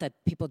 and not that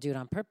people do it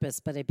on purpose,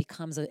 but it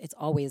becomes, it's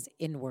always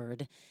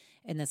inward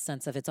in the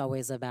sense of it's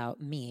always about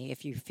me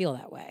if you feel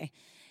that way.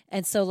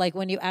 And so like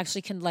when you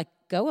actually can let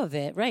go of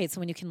it, right? So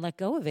when you can let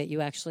go of it,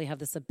 you actually have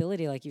this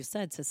ability, like you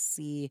said, to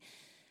see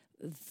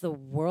the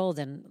world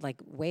in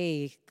like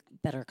way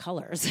better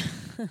colors.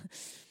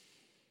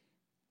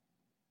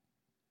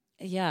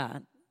 Yeah.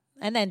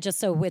 And then just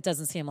so it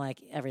doesn't seem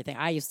like everything,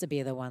 I used to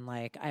be the one,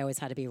 like I always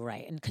had to be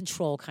right and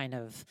control kind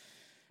of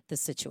the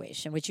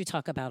situation, which you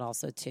talk about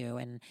also too.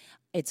 And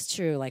it's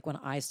true, like when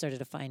I started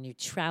to find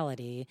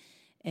neutrality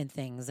in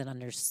things and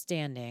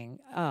understanding,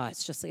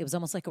 it was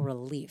almost like a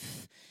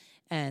relief.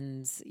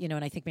 And,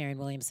 and I think Marianne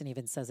Williamson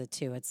even says it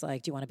too. It's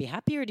like, do you want to be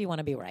happy or do you want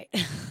to be right?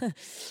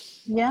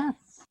 Yes.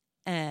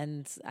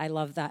 And I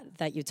love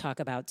that you talk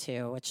about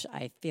too, which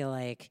I feel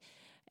like,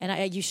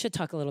 and you should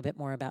talk a little bit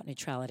more about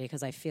neutrality,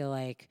 because I feel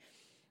like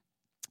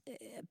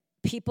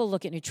people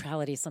look at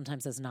neutrality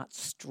sometimes as not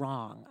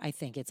strong. I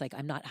think it's like,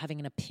 I'm not having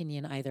an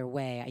opinion either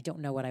way. I don't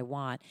know what I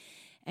want.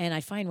 And I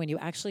find when you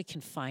actually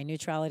can find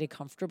neutrality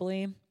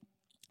comfortably,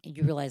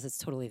 you realize it's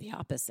totally the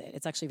opposite.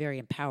 It's actually very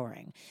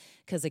empowering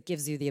because it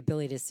gives you the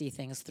ability to see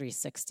things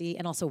 360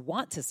 and also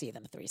want to see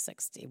them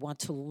 360, want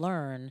to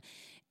learn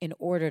in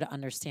order to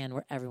understand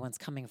where everyone's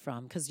coming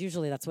from, because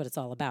usually that's what it's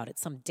all about.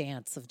 It's some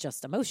dance of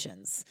just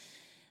emotions.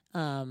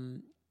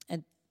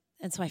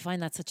 And so I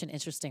find that such an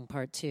interesting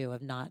part too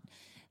of not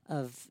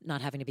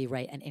having to be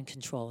right and in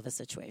control of the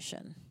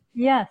situation.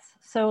 Yes.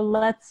 So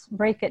let's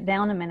break it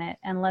down a minute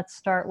and let's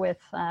start with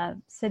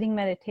sitting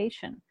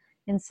meditation.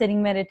 In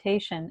sitting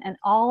meditation, and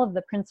all of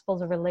the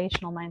principles of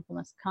relational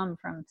mindfulness come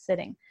from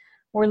sitting.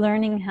 We're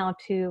learning how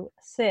to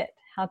sit,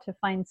 how to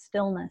find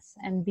stillness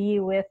and be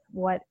with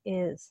what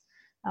is.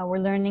 We're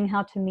learning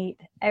how to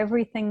meet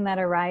everything that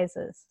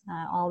arises,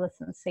 all the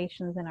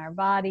sensations in our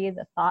body,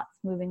 the thoughts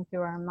moving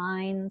through our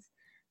minds,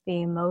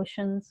 the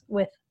emotions,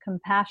 with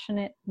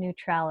compassionate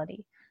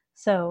neutrality.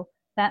 So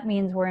that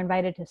means we're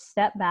invited to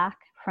step back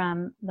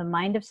from the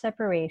mind of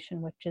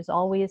separation, which is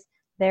always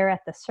there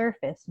at the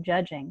surface,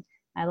 judging.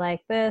 I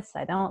like this,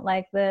 I don't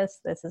like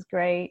this is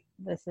great,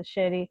 this is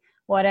shitty,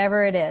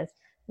 whatever it is.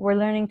 We're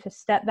learning to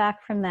step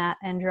back from that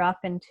and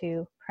drop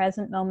into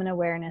present moment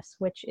awareness,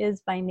 which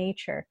is by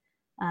nature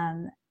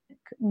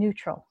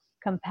neutral,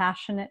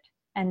 compassionate,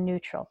 and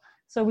neutral.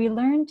 So we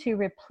learn to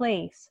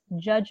replace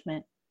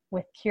judgment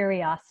with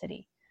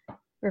curiosity.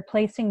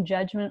 Replacing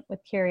judgment with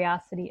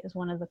curiosity is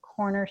one of the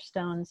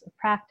cornerstones of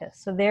practice.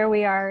 So there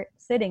we are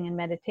sitting in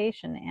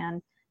meditation,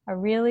 and a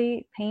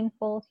really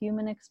painful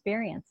human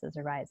experience is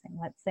arising,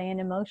 let's say an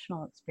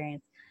emotional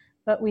experience,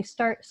 but we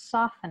start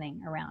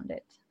softening around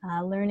it,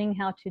 learning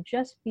how to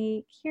just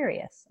be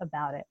curious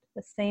about it,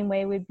 the same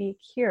way we'd be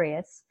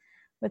curious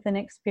with an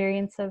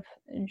experience of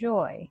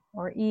joy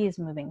or ease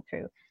moving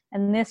through.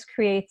 And this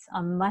creates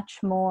a much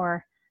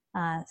more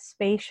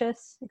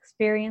spacious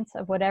experience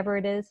of whatever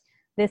it is.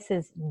 This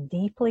is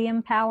deeply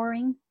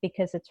empowering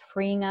because it's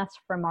freeing us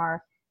from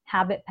our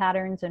habit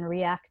patterns and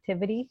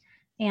reactivity.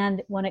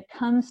 And when it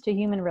comes to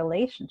human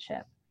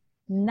relationship,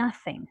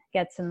 nothing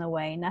gets in the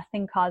way.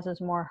 Nothing causes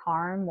more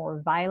harm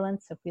or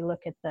violence, if we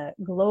look at the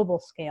global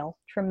scale,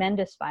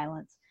 tremendous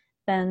violence,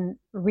 than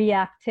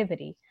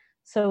reactivity.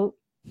 So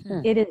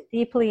it is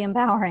deeply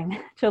empowering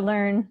to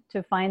learn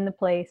to find the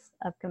place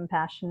of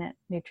compassionate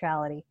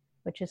neutrality,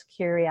 which is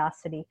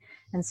curiosity.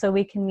 And so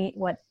we can meet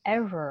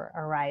whatever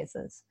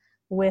arises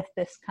with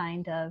this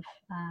kind of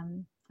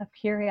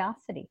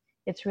curiosity.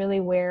 It's really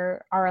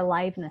where our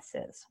aliveness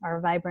is, our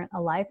vibrant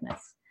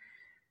aliveness.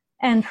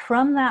 And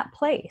from that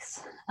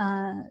place,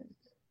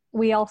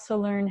 we also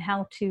learn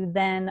how to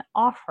then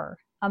offer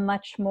a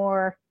much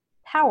more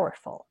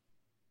powerful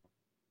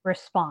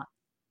response.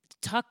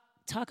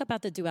 Talk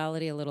about the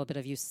duality a little bit.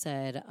 Of you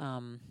said,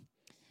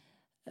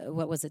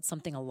 what was it?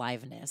 Something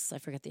aliveness. I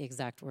forget the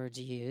exact words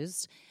you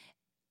used.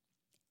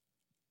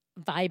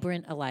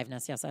 Vibrant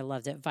aliveness. Yes, I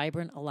loved it.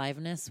 Vibrant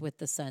aliveness with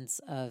the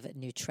sense of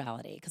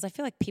neutrality. Because I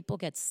feel like people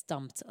get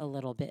stumped a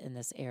little bit in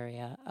this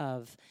area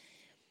of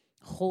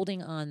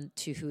holding on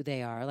to who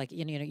they are. Like,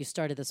 you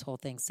started this whole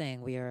thing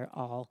saying we are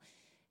all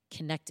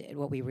connected.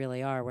 What we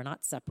really are. We're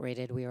not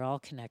separated. We are all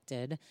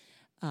connected.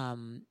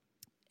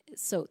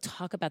 So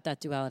talk about that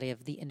duality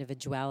of the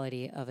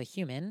individuality of a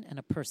human and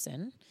a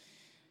person,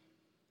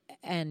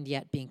 and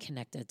yet being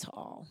connected to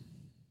all.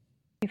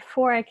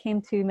 Before I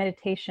came to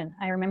meditation,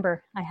 I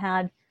remember I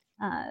had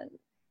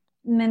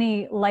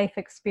many life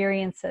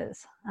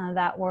experiences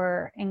that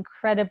were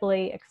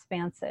incredibly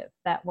expansive,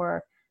 that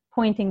were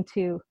pointing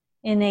to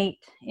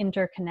innate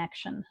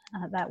interconnection,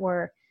 that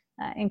were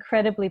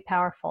incredibly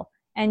powerful.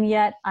 And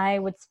yet I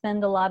would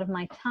spend a lot of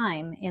my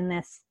time in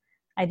this,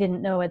 I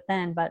didn't know it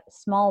then, but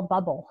small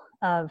bubble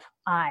of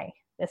I.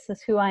 This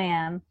is who I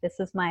am.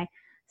 This is my,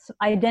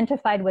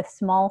 identified with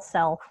small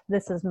self.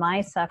 This is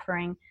my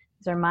suffering.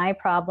 These are my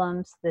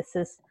problems. This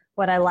is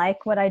what I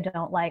like, what I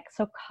don't like.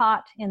 So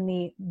caught in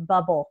the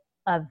bubble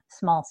of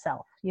small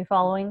self. You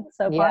following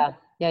so far?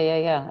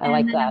 Yeah. I and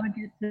like then that. I would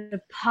get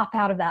to pop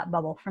out of that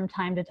bubble from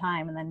time to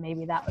time, and then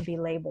maybe that would be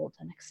labeled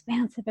an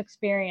expansive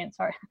experience.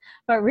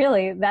 But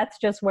really, that's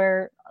just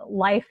where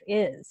life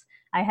is.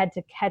 I had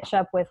to catch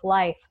up with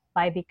life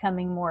by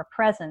becoming more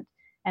present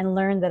and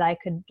learn that I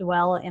could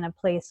dwell in a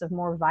place of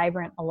more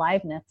vibrant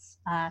aliveness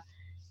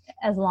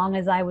as long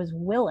as I was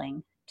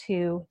willing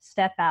to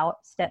step out,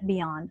 step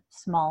beyond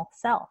small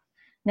self.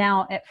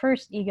 Now, at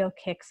first, ego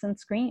kicks and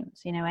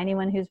screams. You know,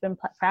 anyone who's been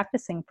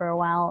practicing for a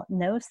while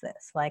knows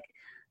this. Like,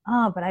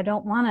 oh, but I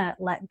don't want to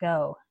let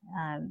go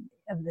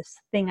of this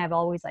thing I've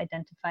always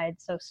identified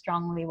so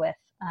strongly with.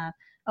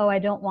 Oh, I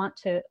don't want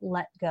to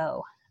let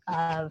go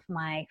of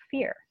my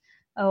fear.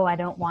 Oh, I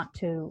don't want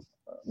to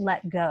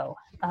let go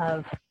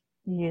of,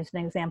 you used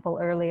an example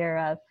earlier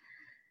of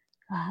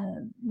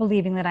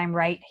believing that I'm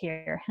right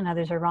here and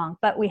others are wrong.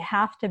 But we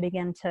have to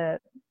begin to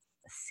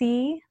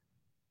see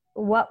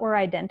what we're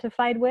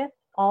identified with,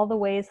 all the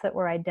ways that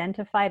we're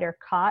identified or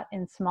caught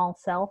in small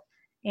self,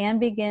 and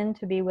begin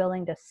to be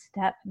willing to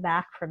step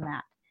back from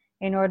that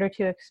in order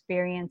to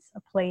experience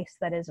a place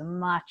that is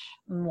much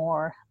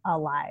more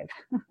alive,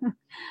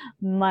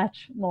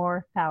 much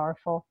more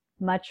powerful,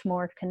 much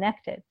more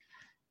connected.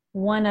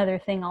 One other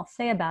thing I'll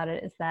say about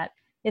it is that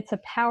it's a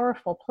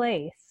powerful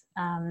place.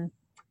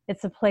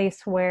 It's a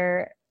place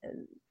where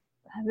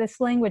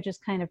this language is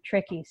kind of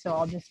tricky, so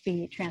I'll just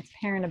be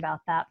transparent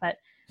about that. But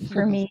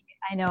for me,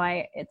 I know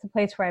it's a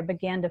place where I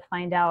began to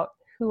find out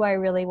who I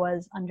really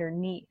was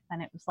underneath.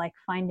 And it was like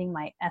finding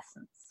my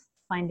essence,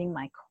 finding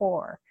my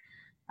core,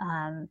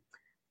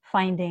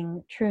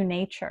 finding true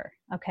nature.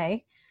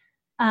 Okay.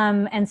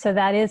 And so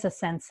that is a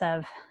sense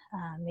of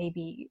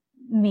maybe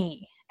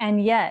me.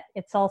 And yet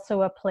it's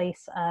also a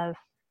place of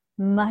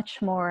much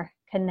more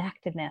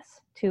connectedness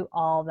to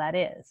all that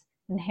is,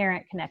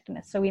 inherent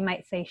connectedness. So we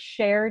might say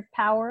shared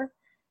power,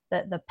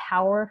 that the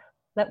power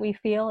that we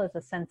feel is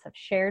a sense of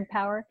shared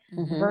power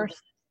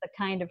versus the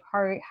kind of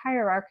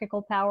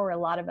hierarchical power a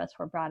lot of us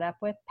were brought up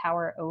with,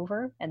 power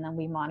over, and then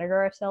we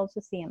monitor ourselves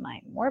to see, am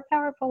I more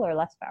powerful or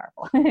less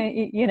powerful?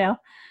 You know,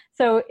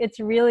 so it's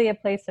really a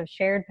place of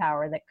shared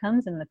power that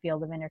comes in the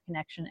field of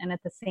interconnection. And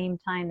at the same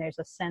time, there's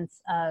a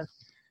sense of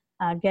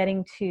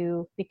getting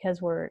to,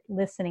 because we're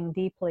listening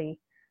deeply,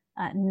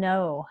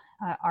 know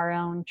our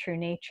own true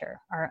nature,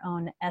 our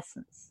own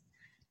essence.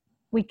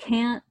 We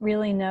can't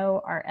really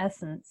know our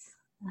essence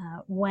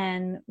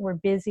when we're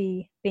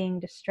busy being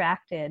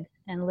distracted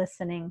and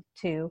listening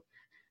to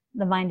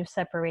the mind of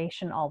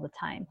separation all the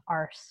time,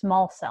 our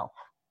small self,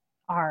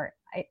 our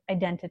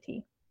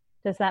identity.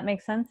 Does that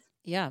make sense?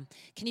 Yeah.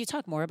 Can you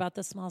talk more about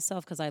the small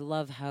self? Because I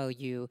love how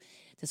you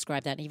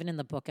describe that. And even in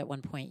the book, at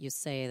one point, you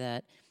say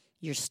that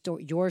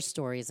your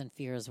stories and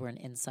fears were an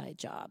inside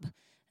job.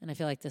 And I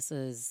feel like this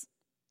is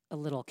a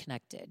little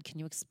connected. Can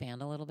you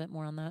expand a little bit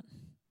more on that?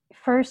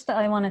 First,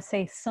 I want to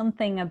say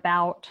something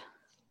about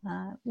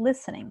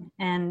listening,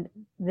 and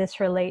this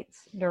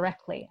relates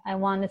directly. I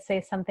want to say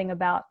something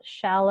about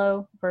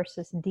shallow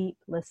versus deep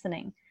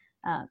listening.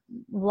 A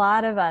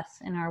lot of us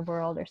in our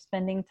world are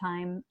spending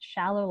time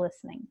shallow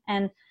listening,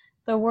 and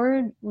the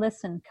word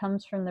listen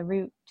comes from the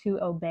root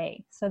to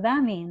obey. So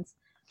that means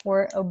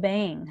we're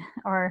obeying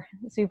our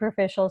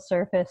superficial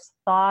surface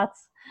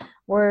thoughts,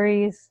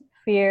 worries,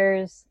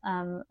 fears,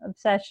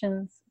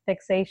 obsessions,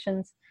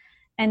 fixations,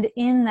 and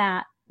in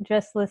that,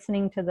 just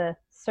listening to the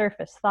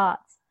surface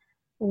thoughts,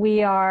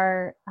 we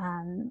are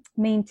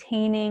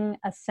maintaining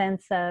a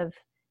sense of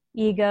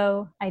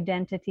ego,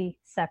 identity,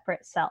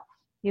 separate self.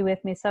 You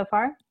with me so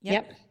far?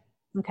 Yep.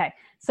 Okay.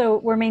 So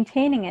we're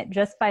maintaining it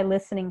just by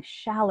listening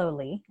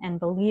shallowly and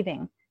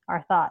believing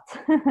our thoughts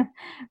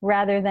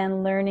rather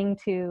than learning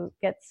to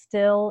get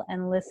still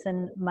and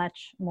listen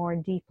much more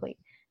deeply.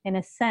 In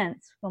a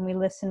sense, when we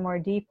listen more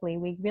deeply,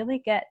 we really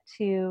get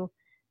to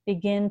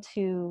begin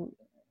to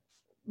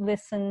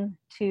listen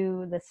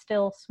to the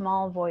still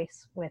small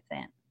voice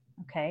within.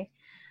 Okay.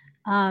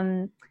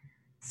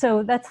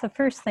 So that's the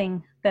first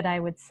thing that I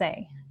would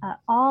say.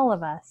 All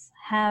of us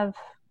have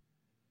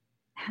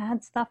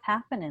had stuff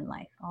happen in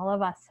life. All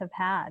of us have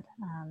had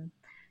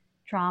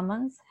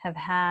traumas, have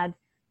had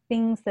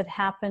things that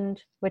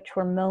happened, which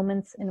were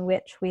moments in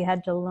which we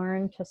had to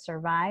learn to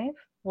survive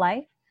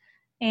life.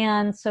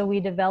 And so we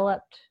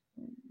developed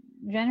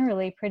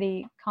generally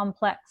pretty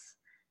complex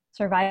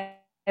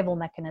survival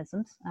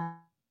mechanisms.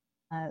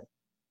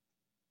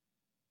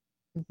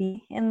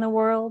 Be in the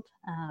world,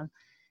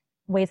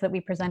 ways that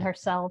we present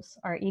ourselves,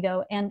 our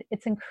ego, and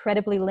it's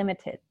incredibly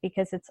limited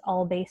because it's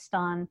all based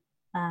on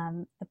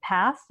the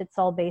past. It's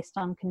all based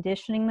on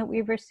conditioning that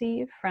we've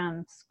received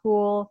from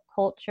school,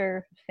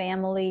 culture,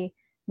 family,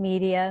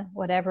 media,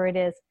 whatever it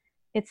is.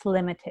 It's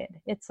limited.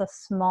 It's a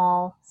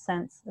small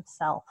sense of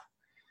self.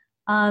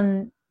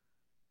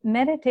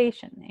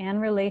 Meditation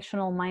and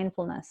relational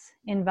mindfulness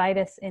invite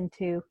us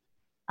into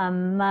a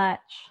much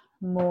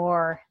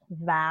more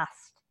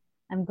vast,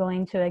 I'm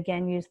going to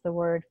again use the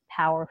word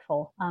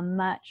powerful, a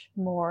much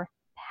more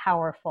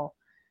powerful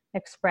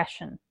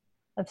expression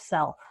of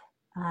self.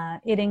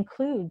 It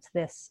includes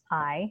this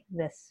I,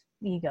 this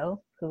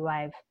ego, who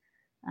I've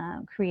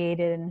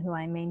created and who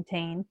I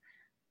maintain,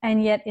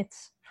 and yet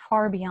it's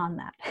far beyond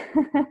that.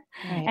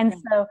 Right. And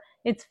so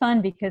it's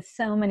fun because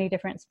so many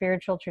different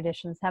spiritual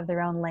traditions have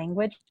their own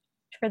language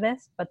for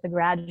this, but the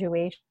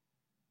graduation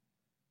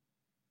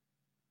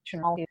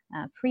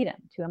freedom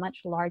to a much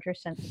larger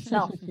sense of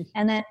self.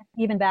 And then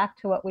even back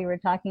to what we were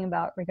talking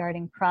about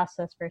regarding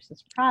process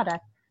versus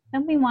product,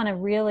 then we want to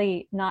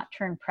really not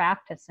turn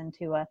practice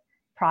into a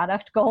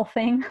product goal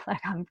thing. Like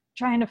I'm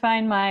trying to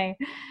find my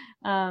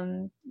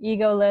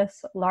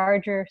egoless,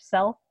 larger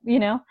self, you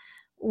know.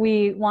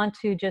 We want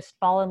to just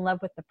fall in love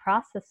with the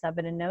process of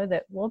it and know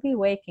that we'll be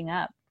waking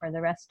up for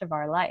the rest of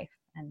our life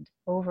and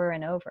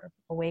over.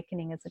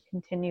 Awakening is a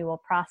continual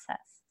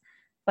process,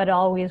 but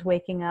always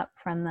waking up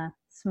from the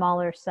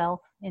smaller self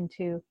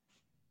into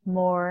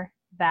more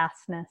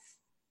vastness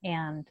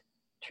and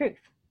truth.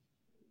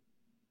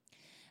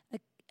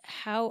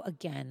 How,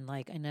 again,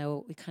 like I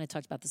know we kind of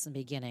talked about this in the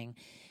beginning,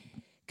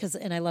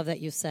 and I love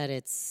that you said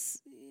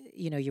it's,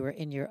 you were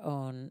in your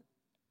own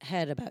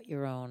head about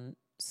your own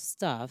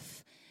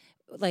stuff.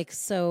 Like,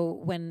 so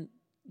when,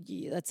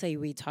 let's say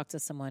we talk to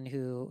someone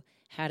who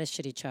had a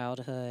shitty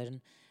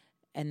childhood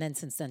and then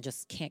since then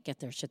just can't get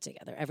their shit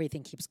together.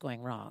 Everything keeps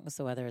going wrong.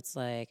 So whether it's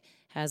like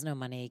has no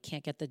money,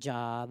 can't get the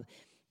job,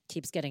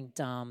 keeps getting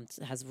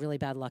dumped, has really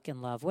bad luck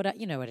in love,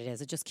 you know what it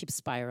is. It just keeps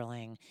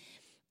spiraling.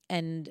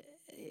 And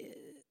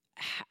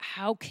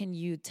how can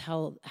you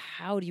tell,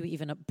 how do you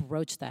even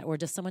broach that? Or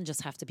does someone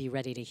just have to be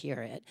ready to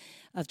hear it,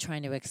 of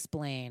trying to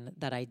explain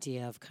that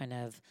idea of kind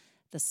of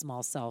the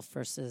small self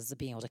versus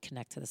being able to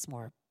connect to this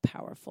more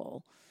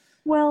powerful?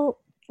 Well,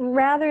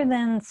 rather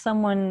than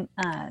someone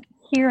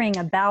hearing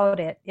about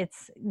it,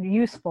 it's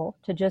useful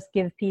to just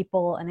give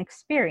people an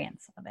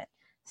experience of it.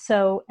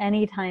 So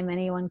anytime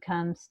anyone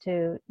comes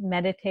to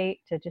meditate,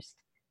 to just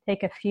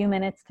take a few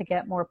minutes to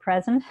get more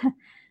present,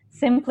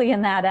 simply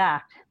in that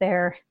act,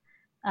 they're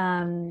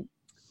doing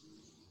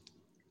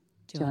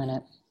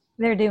it.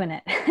 They're doing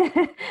it.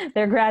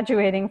 They're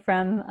graduating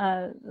from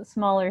a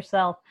smaller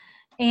self.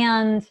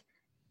 And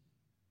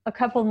a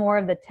couple more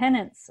of the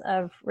tenets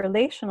of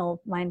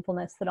relational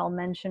mindfulness that I'll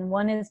mention.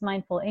 One is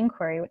mindful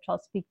inquiry, which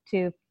I'll speak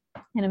to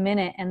in a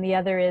minute. And the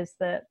other is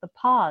the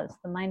pause,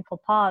 the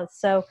mindful pause.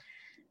 So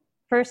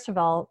first of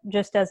all,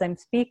 just as I'm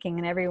speaking,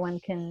 and everyone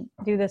can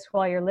do this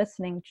while you're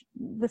listening,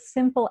 the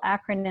simple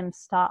acronym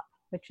STOP,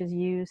 which is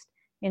used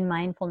in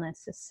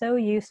mindfulness, is so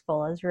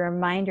useful as a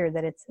reminder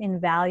that it's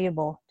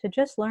invaluable to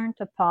just learn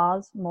to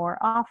pause more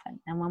often.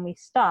 And when we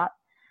stop,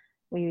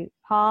 we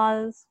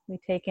pause, we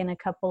take in a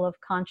couple of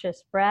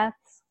conscious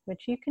breaths,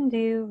 which you can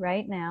do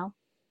right now.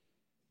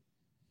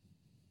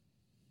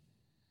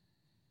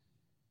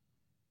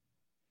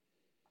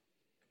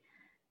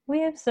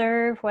 We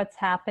observe what's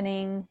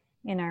happening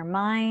in our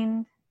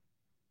mind,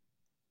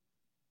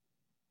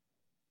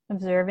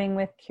 observing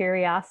with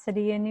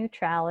curiosity and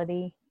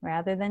neutrality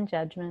rather than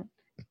judgment.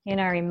 In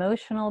our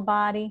emotional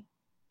body,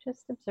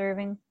 just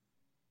observing.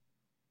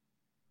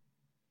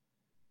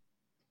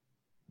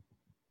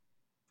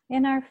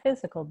 In our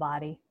physical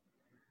body.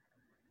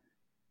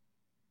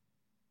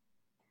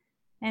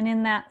 And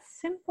in that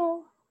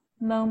simple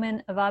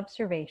moment of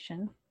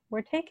observation,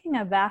 we're taking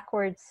a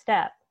backward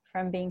step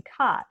from being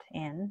caught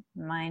in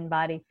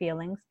mind-body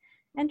feelings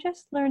and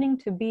just learning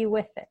to be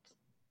with it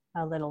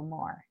a little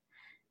more,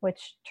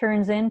 which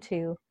turns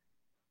into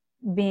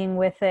being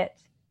with it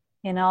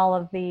in all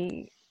of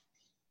the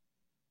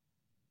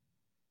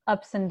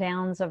ups and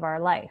downs of our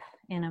life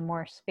in a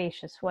more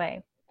spacious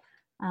way.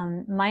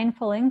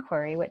 Mindful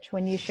inquiry, which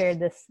when you shared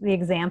this, the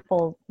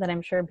example that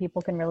I'm sure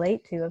people can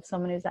relate to of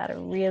someone who's had a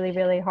really,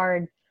 really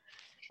hard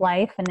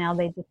life and now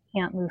they just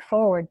can't move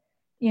forward.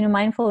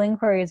 Mindful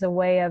inquiry is a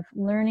way of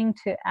learning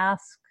to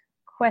ask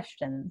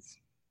questions,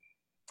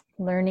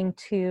 learning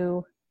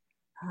to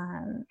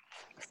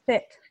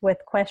sit with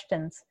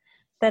questions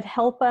that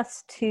help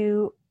us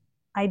to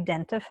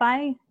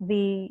identify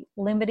the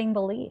limiting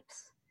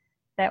beliefs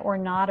that we're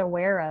not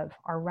aware of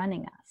are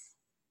running us.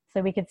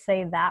 So we could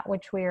say that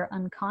which we are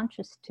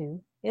unconscious to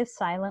is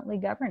silently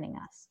governing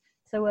us.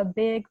 So a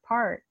big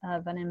part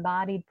of an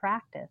embodied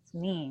practice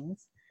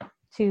means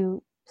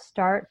to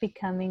start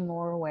becoming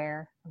more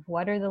aware of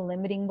what are the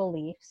limiting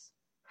beliefs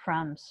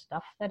from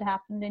stuff that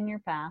happened in your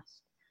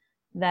past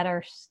that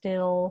are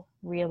still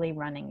really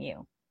running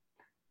you.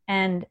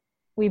 And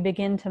we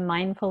begin to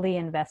mindfully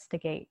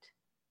investigate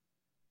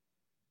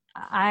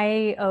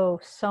I owe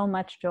so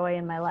much joy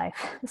in my life,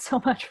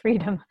 so much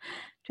freedom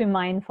to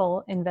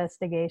mindful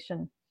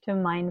investigation, to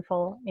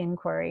mindful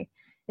inquiry.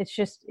 It's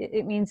just,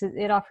 it means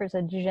it offers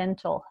a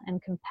gentle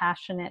and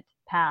compassionate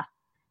path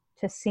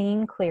to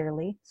seeing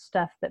clearly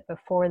stuff that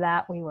before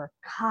that we were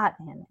caught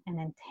in and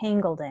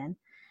entangled in.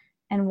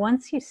 And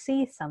once you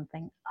see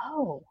something,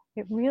 oh,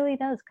 it really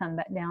does come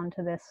back down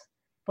to this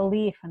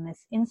belief and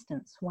this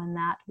instance when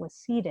that was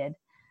seated.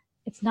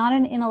 It's not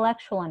an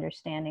intellectual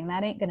understanding.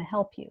 That ain't going to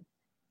help you.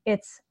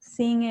 It's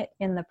seeing it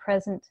in the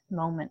present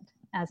moment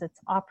as it's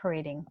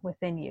operating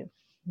within you.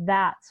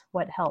 That's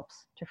what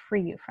helps to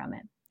free you from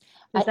it.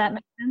 Does that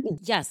make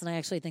sense? Yes, and I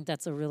actually think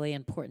that's a really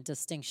important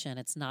distinction.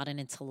 It's not an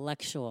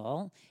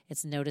intellectual,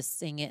 it's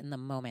noticing it in the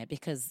moment.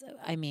 Because,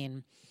 I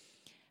mean,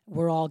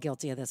 we're all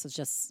guilty of this. It's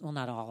just, well,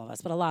 not all of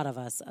us, but a lot of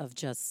us, of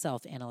just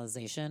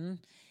self-analyzation.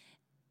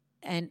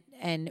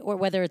 Or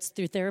whether it's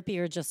through therapy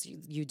or just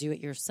you do it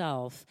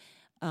yourself.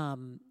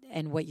 And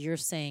what you're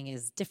saying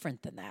is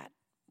different than that,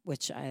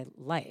 which I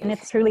like. And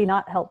it's truly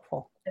not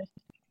helpful.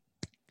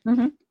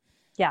 Mm-hmm.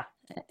 Yeah.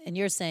 And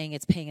you're saying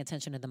it's paying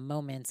attention to the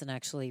moments and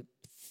actually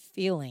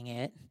feeling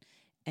it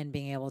and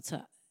being able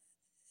to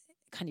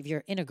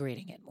you're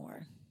integrating it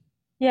more.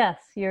 Yes,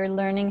 you're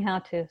learning how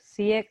to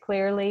see it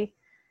clearly,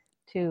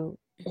 to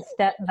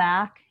step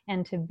back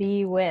and to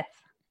be with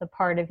the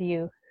part of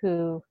you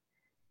who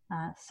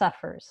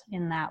suffers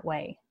in that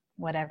way,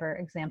 whatever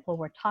example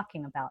we're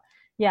talking about.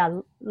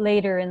 Yeah,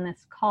 later in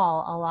this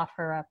call, I'll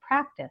offer a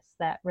practice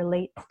that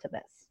relates to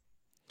this.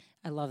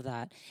 I love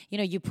that. You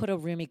know, you put a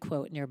Rumi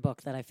quote in your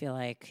book that I feel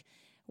like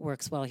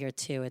works well here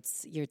too.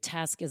 It's, your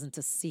task isn't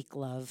to seek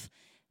love,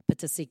 but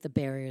to seek the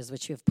barriers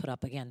which you have put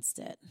up against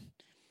it.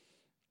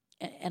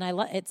 And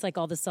it's like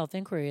all the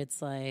self-inquiry.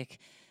 It's like,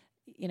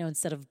 you know,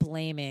 instead of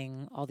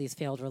blaming all these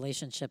failed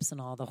relationships and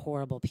all the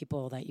horrible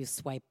people that you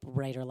swipe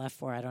right or left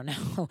for, I don't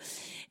know.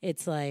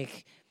 It's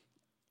like,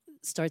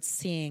 start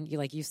seeing,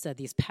 like you said,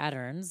 these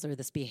patterns or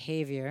this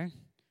behavior.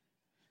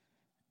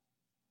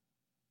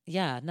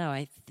 Yeah, no,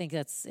 I think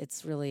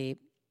it's really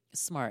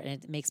smart,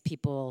 and it makes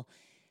people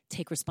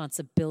take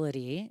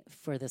responsibility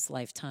for this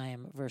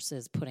lifetime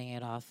versus putting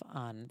it off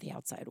on the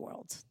outside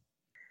world.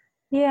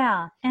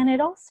 Yeah, and it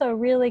also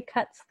really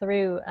cuts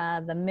through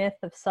the myth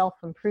of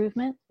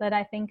self-improvement that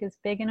I think is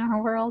big in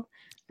our world.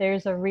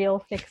 There's a real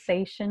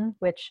fixation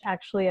which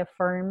actually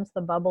affirms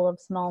the bubble of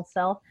small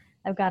self.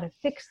 I've got to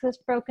fix this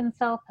broken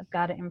self. I've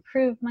got to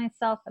improve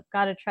myself. I've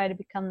got to try to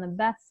become the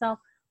best self.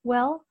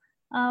 Well,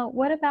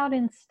 what about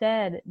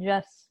instead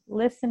just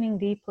listening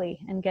deeply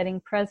and getting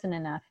present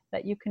enough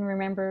that you can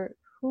remember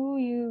who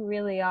you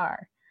really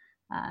are,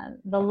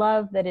 the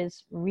love that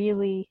is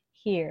really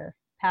here,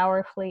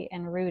 powerfully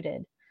and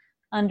rooted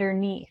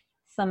underneath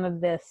some of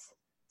this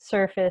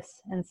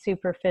surface and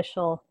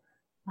superficial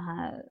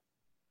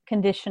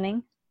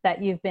conditioning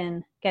that you've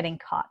been getting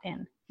caught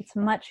in. It's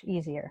much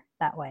easier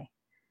that way.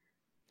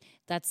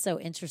 That's so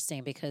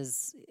interesting,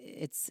 because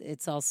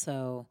it's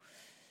also,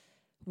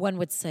 one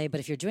would say, but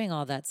if you're doing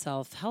all that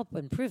self-help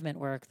improvement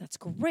work, that's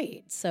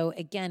great. So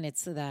again,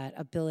 it's that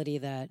ability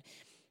that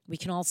we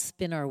can all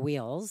spin our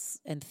wheels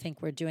and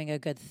think we're doing a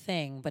good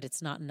thing, but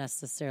it's not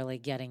necessarily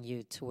getting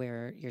you to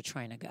where you're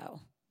trying to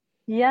go.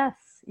 Yes.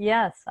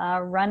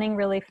 Running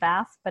really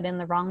fast, but in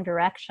the wrong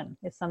direction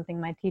is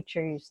something my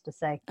teacher used to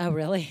say. Oh,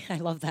 really? I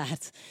love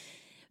that.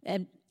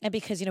 And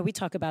because, you know, we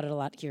talk about it a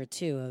lot here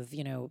too, of,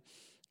 you know,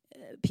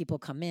 people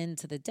come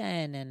into the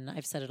den, and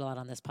I've said it a lot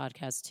on this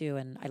podcast too,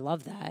 and I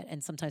love that.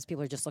 And sometimes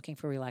people are just looking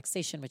for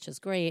relaxation, which is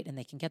great, and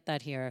they can get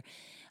that here.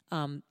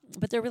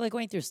 But they're really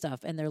going through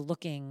stuff, and they're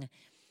looking,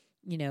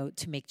 you know,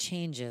 to make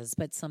changes,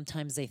 but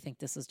sometimes they think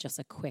this is just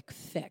a quick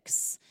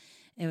fix.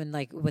 And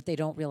like, what they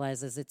don't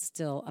realize is it's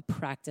still a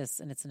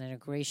practice, and it's an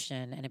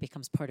integration, and it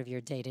becomes part of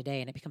your day to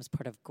day, and it becomes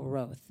part of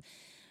growth.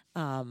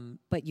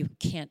 But you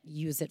can't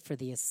use it for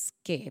the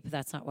escape.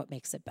 That's not what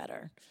makes it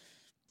better.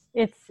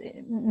 It's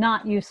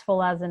not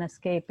useful as an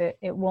escape.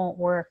 It won't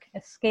work.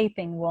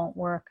 Escaping won't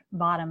work,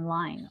 bottom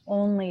line.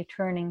 Only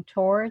turning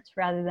towards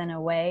rather than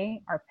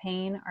away our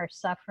pain, our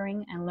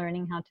suffering, and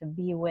learning how to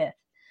be with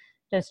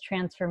does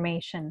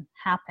transformation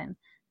happen.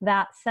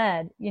 That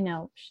said, you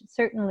know,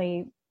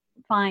 certainly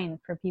fine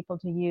for people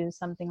to use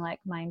something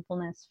like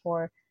mindfulness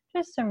for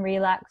just some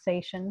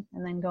relaxation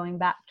and then going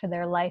back to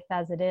their life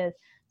as it is,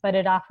 but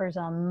it offers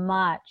a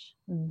much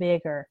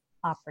bigger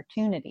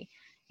opportunity.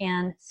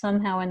 And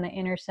somehow in the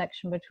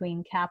intersection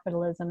between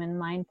capitalism and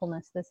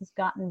mindfulness, this has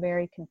gotten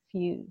very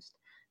confused.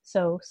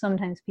 So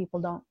sometimes people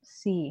don't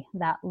see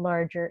that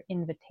larger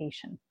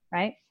invitation,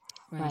 right?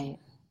 Right.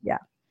 Yeah.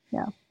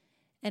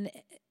 And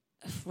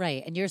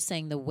right. And you're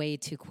saying the way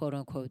to quote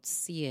unquote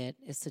see it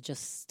is to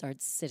just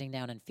start sitting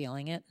down and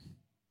feeling it?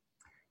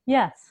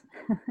 Yes.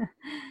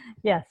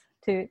 Yes.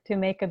 To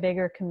make a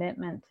bigger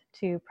commitment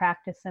to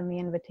practice and the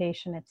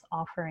invitation it's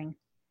offering.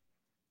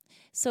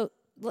 So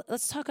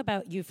let's talk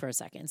about you for a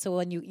second. So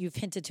when you've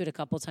hinted to it a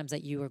couple of times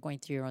that you are going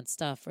through your own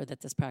stuff, or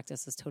that this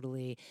practice is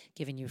totally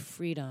giving you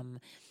freedom.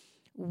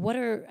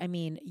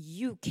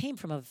 You came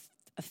from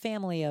a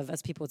family of,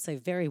 as people would say,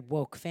 very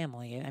woke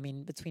family. I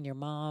mean, between your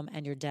mom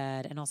and your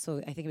dad, and also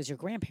I think it was your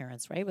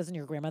grandparents, right? Wasn't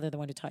your grandmother the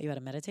one who taught you how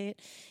to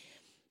meditate?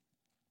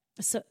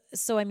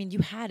 So I mean, you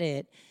had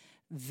it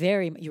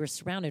you were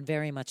surrounded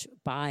very much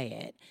by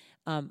it.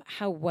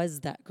 How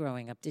was that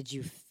growing up? Did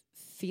you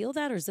feel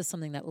that, or is this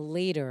something that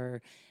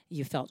later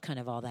you felt kind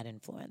of all that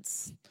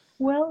influence?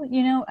 Well,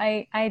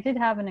 I do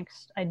have an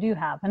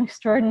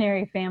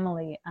extraordinary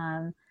family.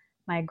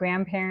 My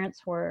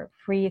grandparents were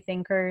free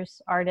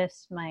thinkers,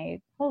 artists, my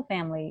whole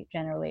family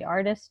generally,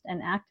 artists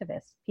and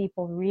activists,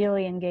 people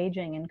really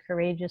engaging in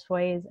courageous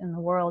ways in the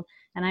world.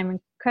 And I'm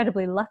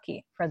incredibly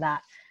lucky for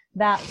that.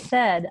 That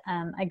said,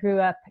 I grew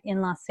up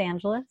in Los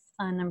Angeles,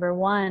 number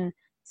one,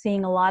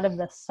 seeing a lot of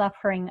the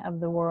suffering of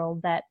the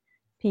world that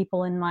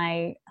people in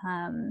my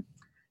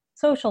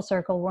social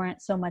circle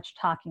weren't so much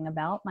talking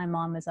about. My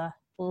mom is a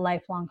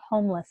lifelong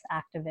homeless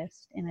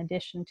activist in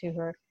addition to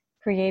her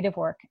creative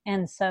work.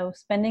 And so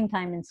spending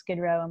time in Skid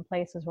Row and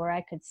places where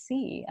I could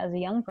see as a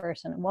young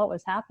person what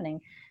was happening,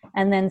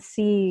 and then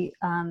see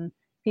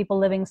people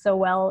living so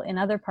well in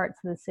other parts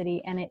of the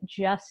city, and it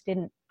just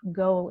didn't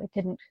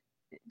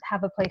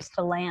have a place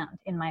to land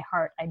in my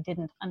heart. I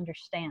didn't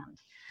understand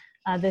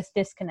this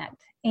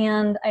disconnect.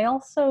 And I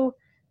also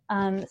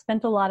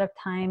spent a lot of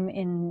time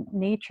in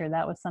nature.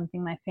 That was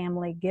something my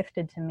family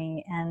gifted to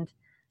me. And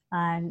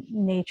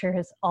nature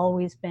has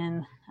always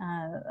been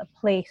a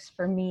place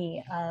for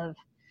me of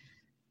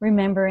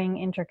remembering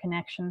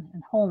interconnection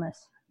and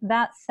wholeness.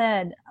 That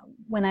said,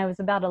 when I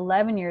was about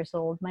 11 years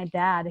old, my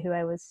dad, who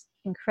I was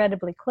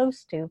incredibly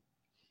close to,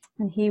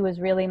 and he was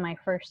really my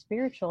first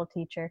spiritual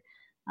teacher,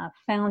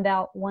 found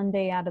out one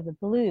day out of the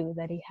blue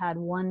that he had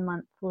 1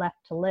 month left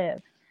to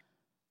live.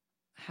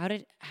 How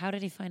did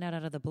he find out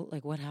of the blue?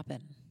 Like, what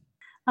happened?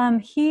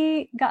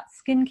 He got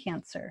skin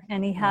cancer,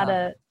 and he had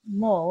a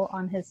mole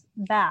on his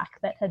back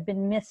that had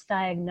been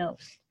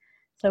misdiagnosed.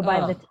 So by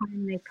the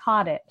time they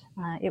caught it,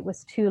 it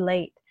was too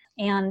late.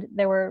 And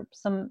there were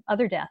some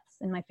other deaths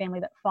in my family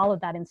that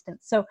followed that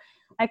instance. So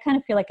I kind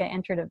of feel like I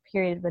entered a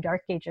period of the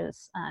dark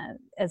ages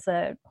as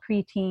a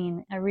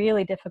preteen, a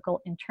really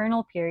difficult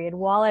internal period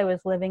while I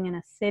was living in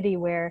a city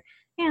where,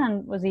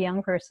 and was a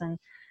young person,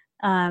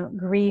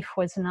 grief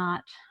was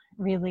not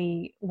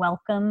really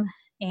welcome,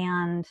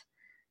 and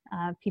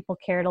people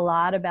cared a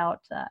lot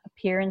about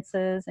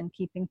appearances and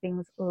keeping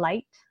things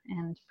light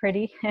and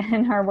pretty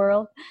in our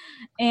world.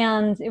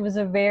 And it was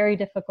a very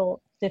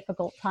difficult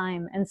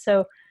time. And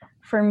so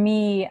for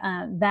me,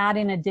 that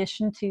in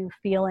addition to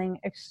feeling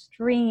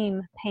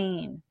extreme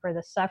pain for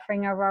the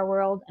suffering of our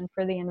world and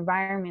for the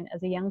environment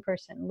as a young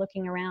person,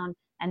 looking around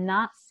and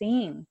not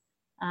seeing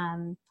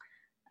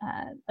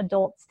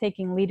adults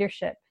taking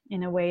leadership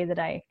in a way that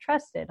I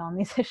trusted on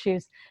these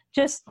issues,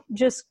 just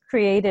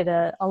created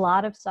a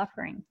lot of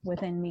suffering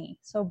within me.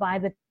 So by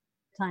the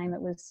time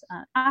it was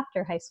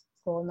after high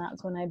school, and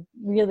that's when I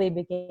really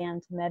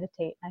began to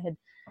meditate. I had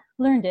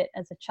learned it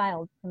as a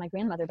child from my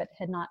grandmother, but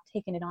had not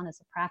taken it on as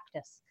a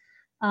practice.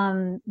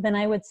 Then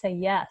I would say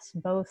yes,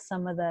 both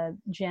some of the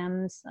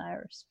gems,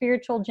 or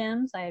spiritual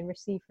gems I had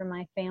received from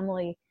my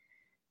family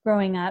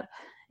growing up,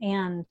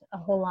 and a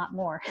whole lot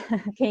more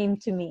came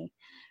to me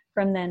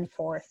from then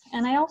forth.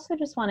 And I also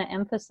just want to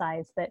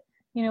emphasize that,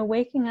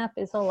 waking up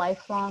is a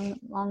lifelong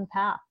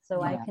path.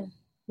 So I can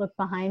look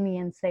behind me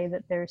and say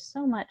that there's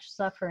so much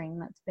suffering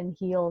that's been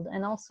healed,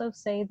 and also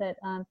say that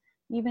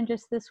even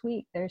just this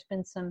week, there's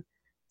been some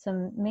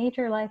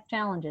major life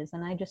challenges.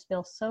 And I just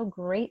feel so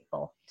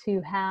grateful to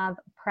have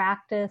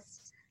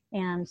practice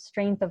and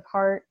strength of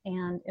heart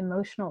and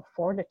emotional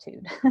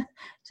fortitude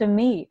to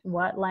meet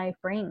what life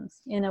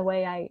brings in a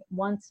way I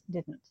once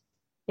didn't.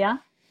 Yeah?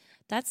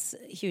 That's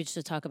huge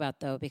to talk about,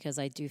 though, because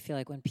I do feel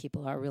like when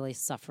people are really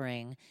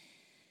suffering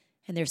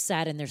and they're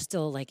sad and they're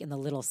still like in the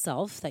little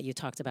self that you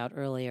talked about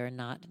earlier,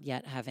 not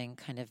yet having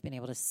kind of been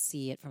able to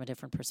see it from a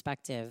different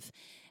perspective,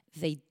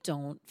 they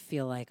don't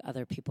feel like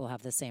other people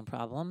have the same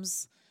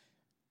problems,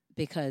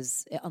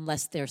 because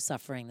unless they're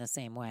suffering the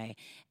same way.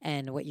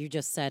 And what you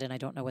just said, and I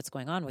don't know what's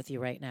going on with you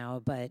right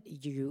now, but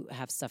you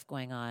have stuff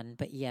going on,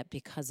 but yet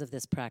because of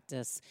this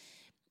practice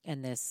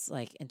and this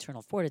like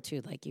internal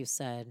fortitude, like you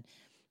said,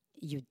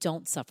 you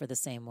don't suffer the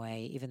same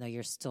way, even though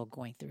you're still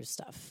going through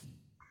stuff.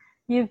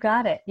 You've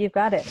got it.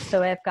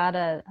 So I've got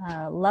a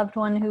loved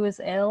one who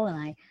is ill, and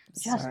I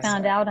just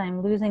found out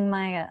I'm losing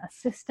my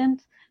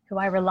assistant who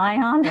I rely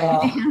on.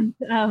 And,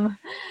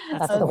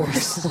 that's the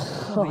worst.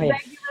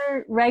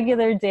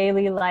 regular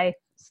daily life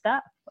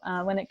stuff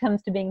when it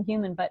comes to being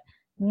human, but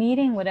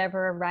meeting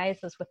whatever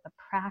arises with the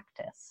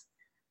practice.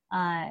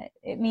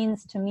 It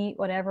means to meet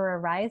whatever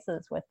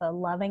arises with a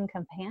loving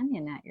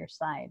companion at your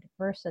side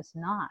versus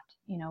not.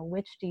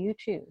 Which do you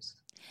choose?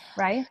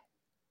 Right?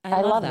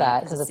 I love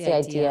that, because it's the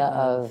idea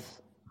of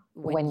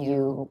when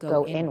you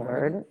go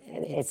inward,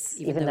 it's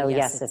even though,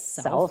 yes, it's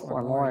self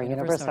or more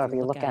universe, however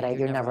you look at it,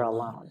 you're never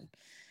alone.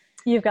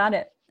 You've got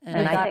it.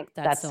 And I think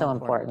that's so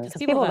important, because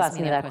people have asked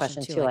me that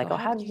question too, like,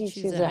 how did you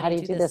choose it? How do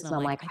you do this? And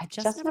I'm like, I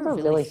just never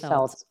really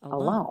felt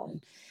alone.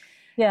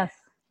 Yes.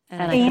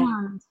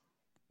 And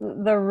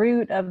the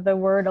root of the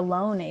word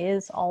alone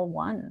is all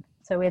one.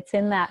 So it's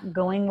in that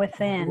going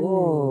within,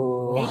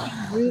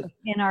 taking root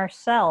in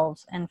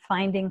ourselves and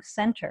finding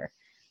center,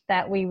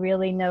 that we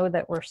really know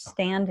that we're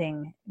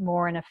standing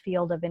more in a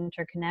field of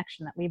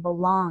interconnection, that we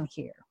belong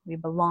here. We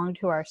belong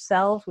to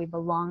ourselves. We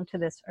belong to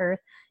this earth.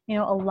 You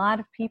know, a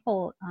lot of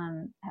people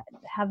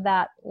have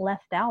that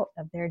left out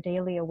of their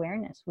daily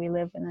awareness. We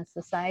live in a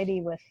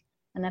society with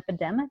an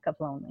epidemic of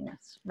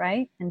loneliness,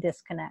 right? And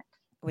disconnect.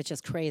 Which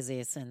is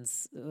crazy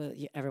since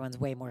everyone's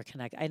way more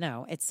connected. I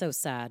know. It's so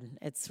sad.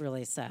 It's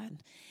really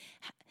sad.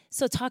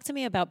 So talk to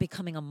me about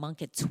becoming a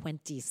monk at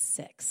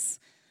 26.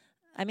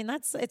 I mean,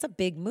 it's a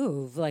big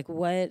move. Like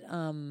what,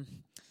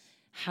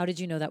 how did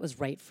you know that was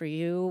right for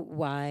you?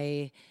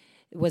 Why,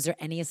 was there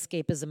any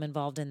escapism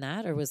involved in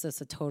that? Or was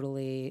this a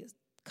totally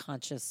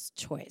conscious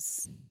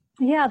choice?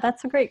 Yeah,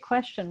 that's a great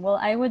question. Well,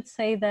 I would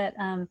say that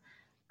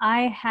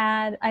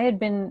I had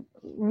been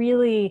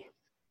really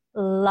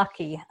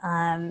lucky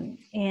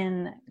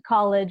in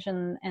college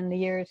and the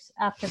years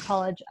after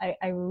college.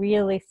 I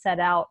really set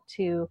out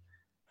to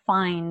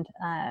find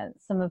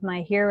some of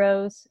my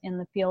heroes in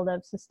the field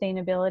of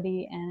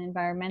sustainability and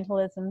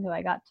environmentalism who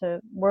I got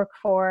to work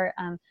for,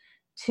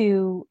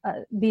 to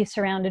be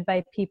surrounded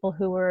by people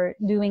who were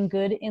doing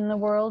good in the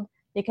world.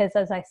 Because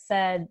as I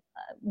said,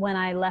 when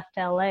I left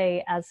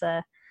LA at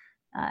the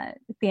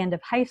end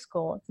of high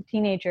school, as a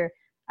teenager,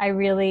 I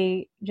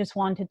really just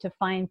wanted to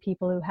find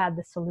people who had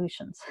the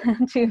solutions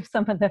to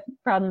some of the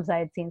problems I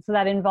had seen. So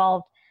that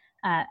involved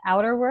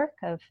outer work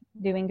of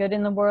doing good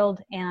in the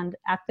world and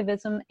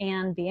activism,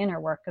 and the inner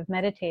work of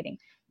meditating.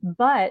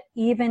 But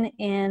even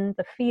in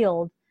the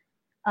field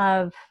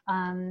of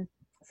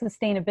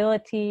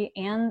sustainability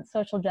and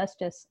social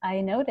justice, I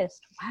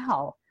noticed,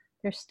 wow,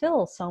 there's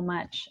still so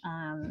much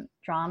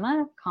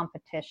drama,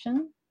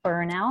 competition,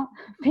 burnout,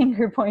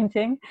 finger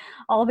pointing,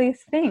 all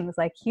these things.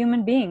 Like,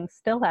 human beings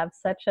still have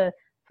such a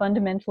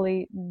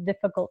fundamentally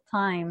difficult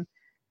time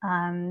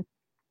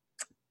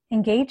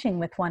engaging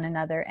with one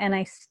another. And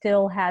I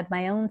still had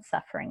my own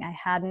suffering. I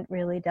hadn't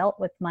really dealt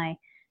with my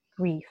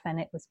grief, and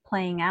it was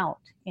playing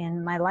out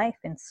in my life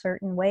in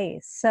certain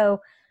ways.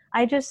 So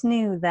I just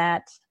knew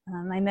that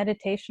my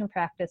meditation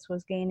practice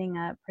was gaining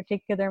a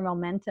particular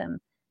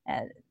momentum.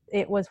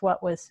 It was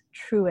what was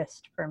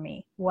truest for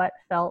me, what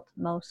felt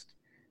most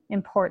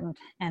important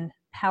and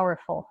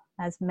powerful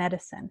as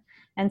medicine.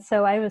 And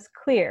so I was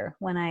clear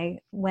when I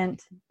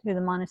went to the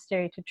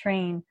monastery to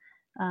train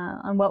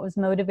on what was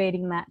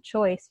motivating that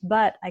choice.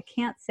 But I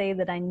can't say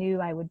that I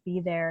knew I would be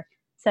there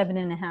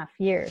 7.5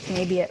 years.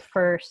 Maybe at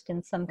first,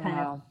 in some kind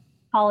of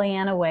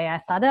Pollyanna way,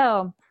 I thought,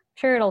 oh,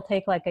 sure, it'll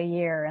take like a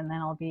year and then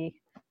I'll be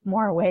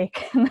more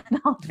awake and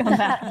then I'll come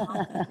back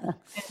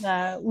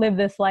and live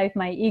this life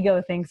my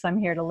ego thinks I'm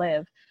here to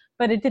live.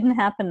 But it didn't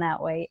happen that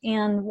way.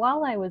 And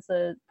while I was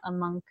a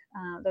monk,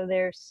 though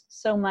there's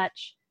so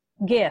much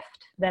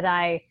gift that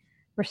I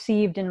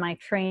received in my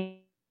training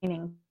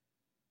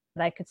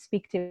that I could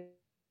speak to,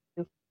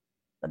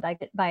 that I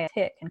got by a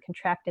tick and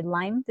contracted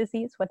Lyme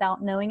disease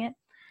without knowing it.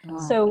 Wow.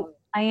 So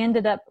I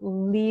ended up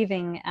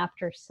leaving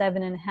after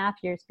 7.5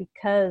 years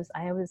because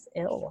I was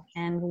ill,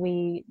 and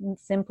we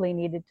simply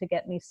needed to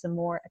get me some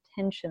more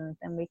attention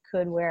than we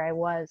could where I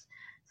was.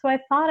 So I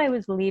thought I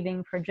was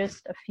leaving for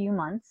just a few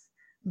months.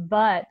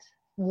 But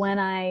when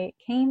I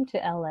came to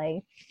LA,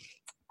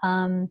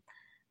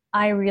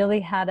 I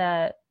really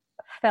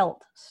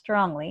felt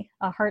strongly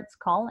a heart's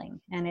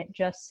calling, and it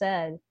just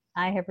said,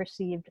 I have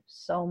received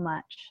so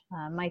much.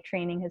 My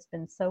training has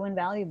been so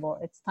invaluable.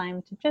 It's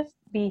time to just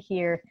be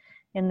here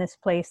in this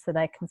place that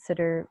I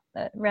consider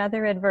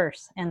rather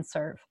adverse and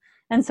serve.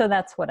 And so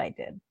that's what I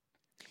did.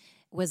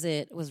 Was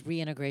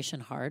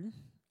reintegration hard?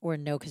 Or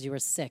no, because you were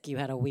sick, you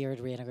had a weird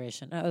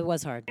reintegration? Oh, it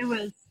was hard. It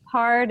was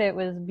hard. It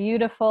was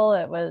beautiful.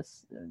 It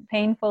was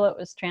painful. It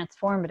was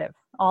transformative.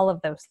 All of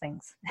those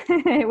things.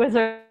 It was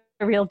a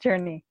real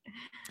journey.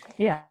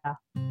 Yeah.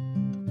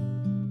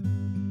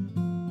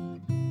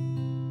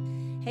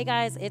 Hey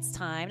guys, it's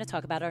time to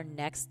talk about our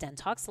next Den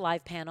Talks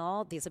live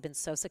panel. These have been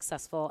so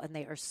successful and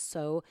they are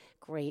so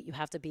great. You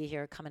have to be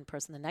here, come in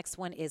person. The next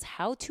one is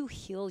how to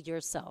heal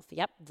yourself.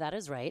 Yep, that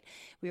is right.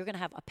 We are going to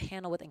have a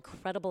panel with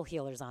incredible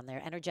healers on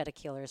there, energetic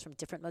healers from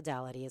different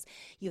modalities.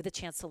 You have the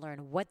chance to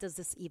learn, what does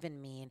this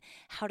even mean?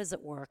 How does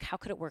it work? How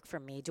could it work for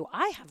me? Do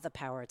I have the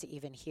power to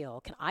even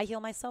heal? Can I heal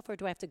myself, or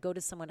do I have to go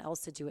to someone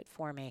else to do it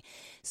for me?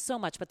 So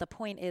much. But the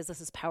point is,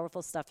 this is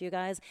powerful stuff, you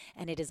guys,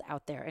 and it is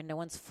out there, and no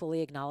one's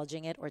fully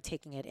acknowledging it or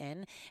taking it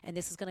in. And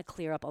this is going to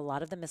clear up a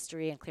lot of the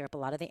mystery and clear up a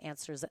lot of the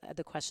answers,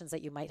 the questions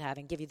that you might have,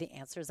 and give you the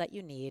answers that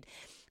you need.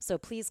 So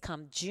please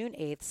come June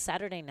 8th,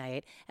 Saturday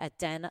night at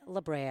Den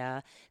La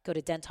Brea. Go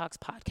to Den Talks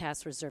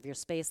Podcast, reserve your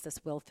space. This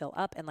will fill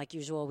up. And like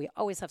usual, we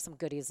always have some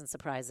goodies and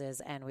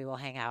surprises, and we will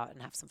hang out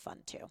and have some fun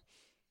too.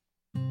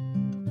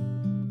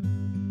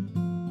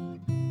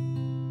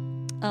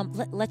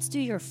 Let's do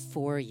your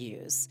 4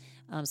 U's.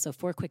 So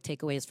 4 quick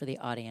takeaways for the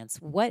audience.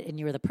 And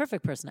you were the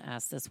perfect person to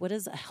ask this, what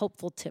is a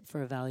helpful tip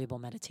for a valuable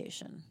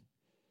meditation?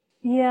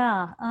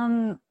 Yeah,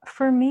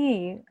 for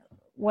me,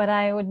 what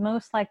I would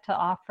most like to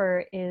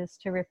offer is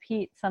to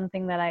repeat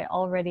something that I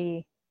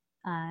already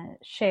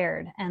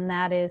shared, and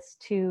that is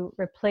to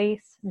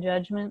replace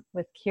judgment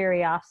with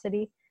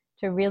curiosity,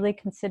 to really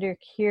consider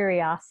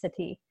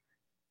curiosity,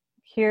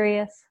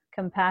 curious,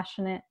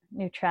 compassionate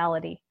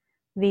neutrality,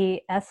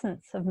 the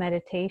essence of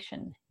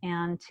meditation,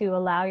 and to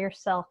allow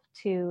yourself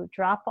to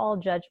drop all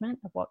judgment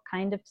of what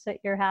kind of sit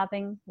you're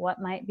having, what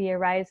might be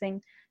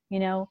arising. You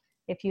know,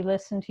 if you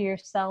listen to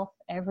yourself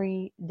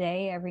every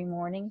day, every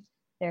morning,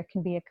 there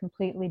can be a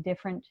completely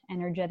different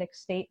energetic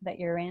state that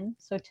you're in.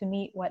 So to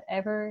meet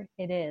whatever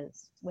it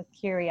is with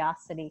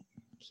curiosity,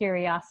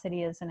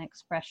 curiosity is an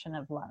expression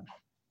of love.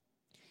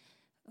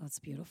 That's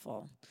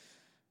beautiful.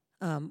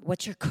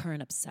 What's your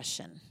current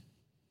obsession?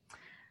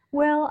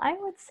 Well, I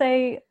would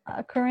say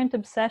a current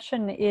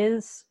obsession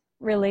is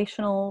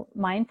relational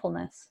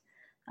mindfulness,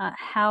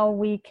 how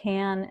we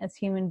can, as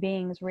human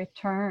beings,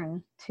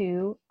 return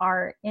to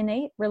our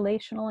innate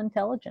relational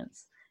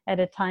intelligence at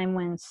a time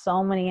when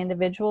so many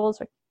individuals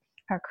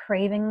are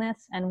craving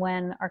this and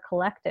when our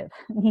collective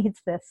needs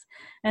this.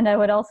 And I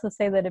would also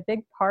say that a big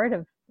part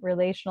of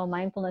relational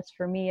mindfulness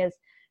for me is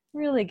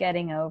really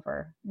getting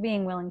over,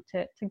 being willing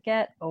to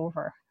get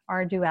over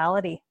our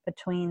duality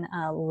between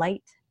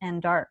light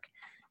and dark.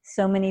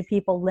 So many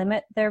people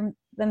limit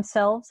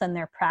themselves and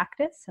their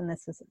practice, and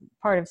this is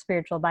part of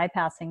spiritual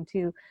bypassing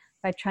too,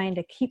 by trying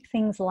to keep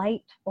things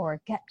light or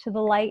get to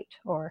the light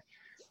or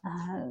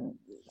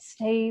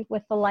stay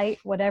with the light,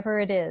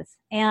 whatever it is.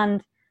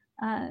 And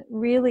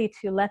really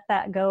to let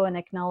that go and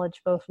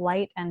acknowledge both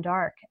light and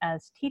dark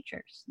as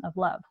teachers of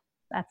love.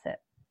 That's it.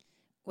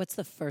 What's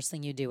the first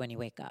thing you do when you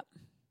wake up?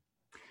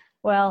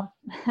 Well,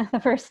 the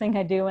first thing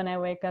I do when I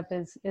wake up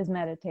is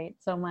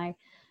meditate. So my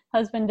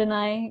husband and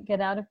I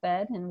get out of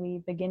bed and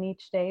we begin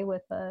each day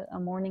with a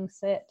morning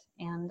sit.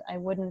 And I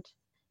wouldn't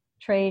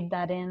trade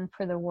that in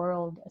for the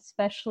world,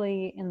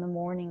 especially in the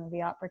morning,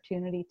 the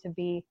opportunity to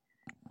be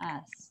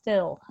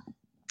still,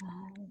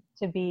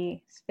 to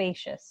be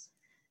spacious,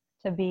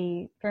 to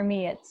be, for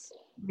me, it's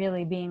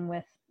really being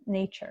with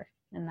nature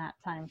in that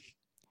time.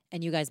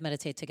 And you guys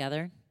meditate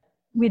together?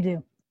 We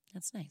do.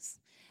 That's nice.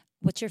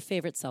 What's your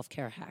favorite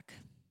self-care hack?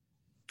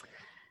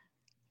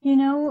 You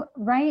know,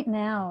 right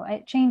now,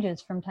 it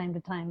changes from time to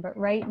time, but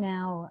right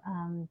now,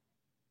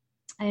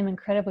 I am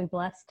incredibly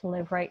blessed to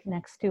live right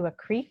next to a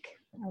creek,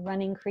 a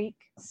running creek.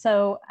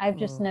 So I've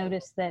just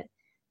noticed that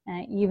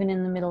even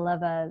in the middle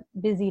of a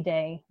busy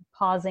day,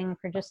 pausing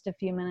for just a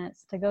few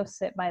minutes to go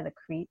sit by the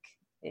creek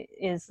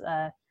is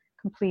a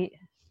complete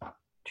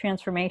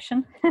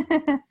transformation.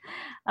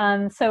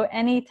 So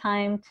any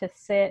time to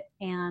sit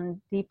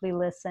and deeply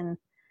listen,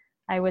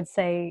 I would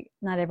say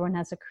not everyone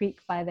has a creek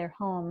by their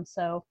home.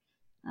 So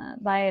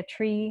by a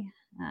tree,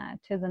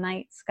 to the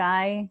night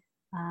sky,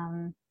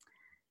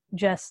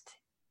 just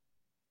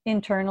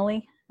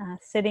internally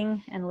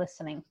sitting and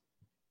listening.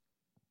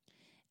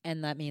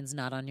 And that means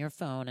not on your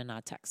phone and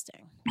not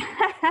texting.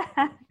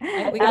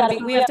 We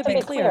have to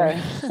be clear.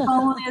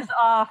 Phone is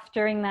off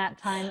during that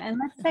time. And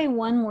let's say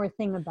one more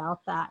thing about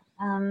that.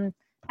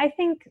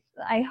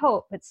 I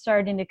hope it's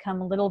starting to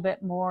come a little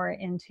bit more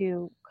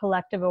into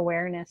collective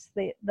awareness,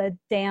 the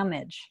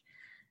damage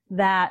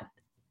that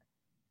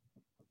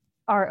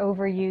our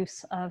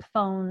overuse of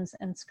phones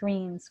and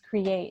screens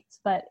creates.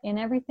 But in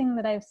everything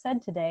that I've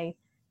said today,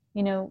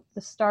 you know,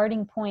 the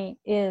starting point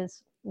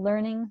is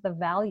learning the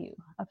value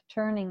of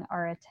turning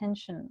our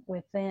attention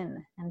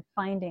within and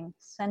finding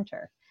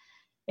center.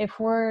 If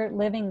we're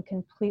living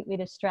completely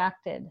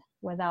distracted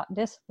without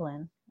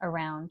discipline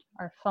around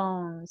our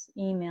phones,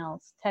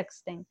 emails,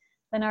 texting,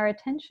 then our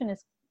attention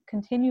is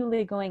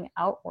continually going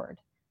outward.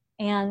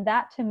 And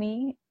that to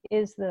me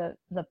is the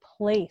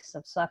place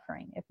of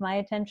suffering. If my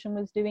attention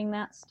was doing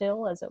that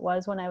still as it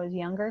was when I was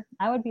younger,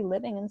 I would be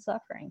living in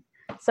suffering.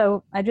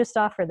 So I just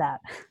offer that.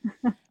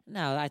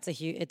 No, it's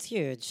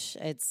huge.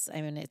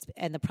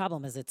 And the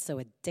problem is it's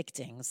so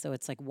addicting. So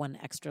it's like one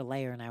extra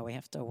layer now we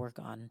have to work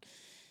on.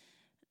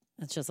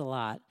 It's just a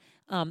lot.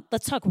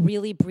 Let's talk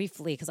really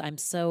briefly, because I'm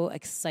so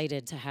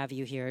excited to have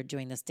you here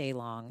doing this day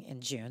long in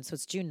June. So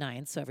it's June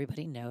 9th, so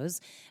everybody knows,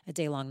 a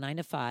day long 9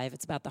 to 5.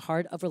 It's about the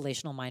heart of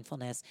relational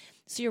mindfulness.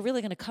 So you're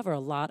really going to cover a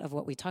lot of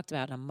what we talked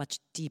about in a much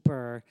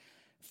deeper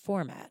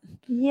format.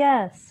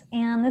 Yes,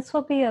 and this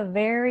will be a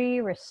very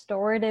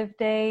restorative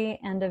day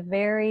and a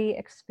very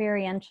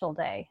experiential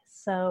day.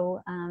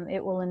 So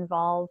it will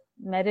involve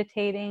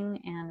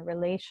meditating and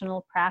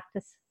relational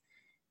practice.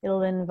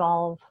 It'll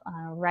involve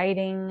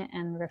writing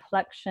and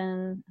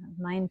reflection,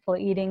 mindful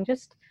eating.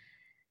 Just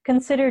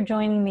consider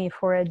joining me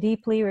for a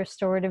deeply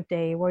restorative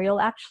day where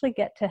you'll actually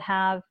get to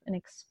have an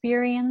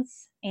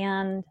experience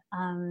and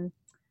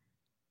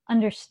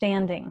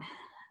understanding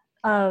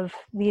of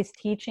these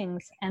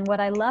teachings. And what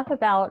I love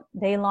about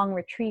day-long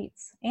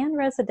retreats and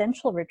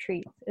residential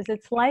retreats is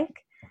it's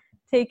like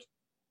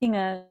taking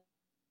a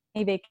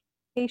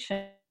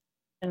vacation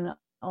to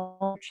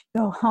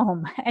go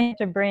home and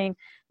to bring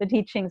the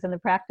teachings and the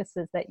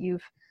practices that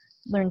you've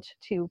learned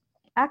to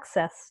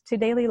access to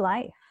daily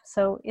life.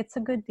 So it's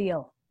a good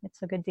deal.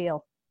 It's a good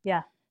deal.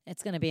 Yeah.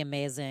 It's going to be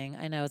amazing.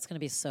 I know it's going to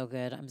be so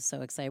good. I'm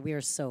so excited. We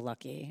are so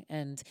lucky.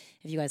 And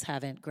if you guys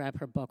haven't, grab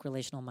her book,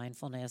 Relational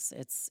Mindfulness.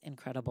 It's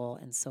incredible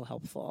and so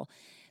helpful.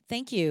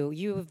 Thank you.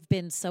 You've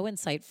been so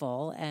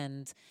insightful,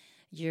 and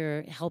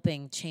you're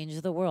helping change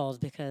the world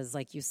because,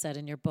 like you said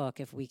in your book,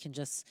 if we can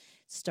just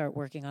start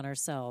working on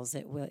ourselves,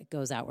 it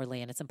goes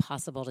outwardly, and it's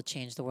impossible to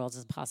change the world.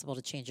 It's impossible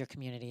to change your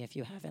community if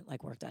you haven't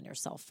worked on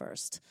yourself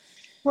first.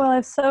 Well,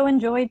 I've so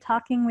enjoyed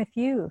talking with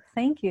you.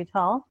 Thank you,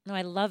 Tal. No,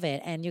 I love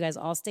it. And you guys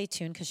all stay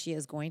tuned because she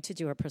is going to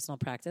do her personal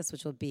practice,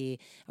 which will be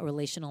a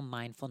relational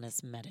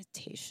mindfulness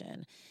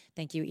meditation.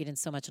 Thank you, Eden,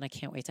 so much. And I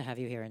can't wait to have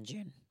you here in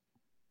June.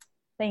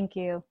 Thank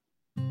you.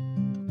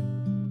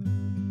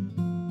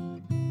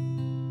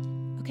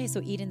 Okay,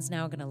 so Eden's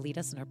now going to lead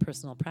us in her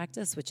personal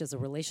practice, which is a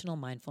relational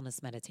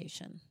mindfulness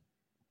meditation.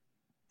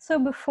 So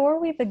before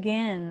we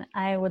begin,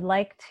 I would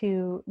like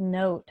to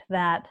note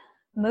that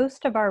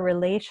most of our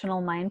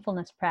relational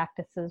mindfulness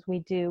practices we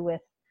do with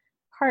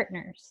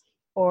partners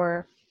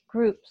or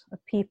groups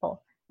of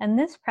people. And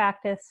this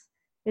practice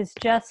is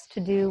just to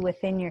do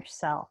within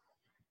yourself.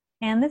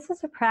 And this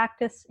is a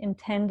practice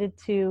intended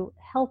to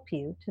help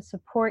you, to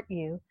support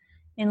you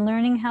in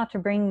learning how to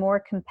bring more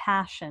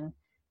compassion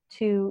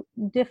to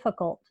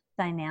difficult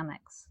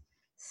dynamics.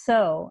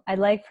 So I'd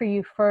like for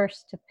you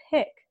first to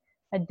pick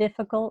a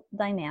difficult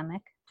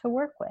dynamic to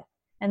work with.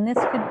 And this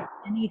could be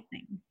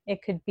anything.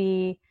 It could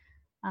be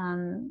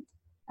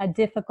a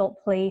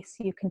difficult place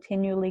you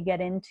continually get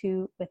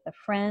into with a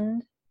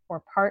friend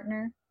or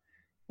partner.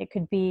 It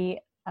could be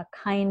a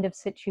kind of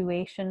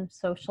situation,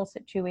 social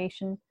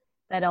situation,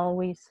 that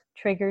always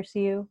triggers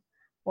you,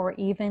 or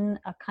even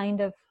a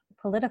kind of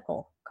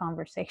political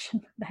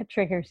conversation that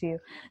triggers you.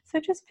 So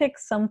just pick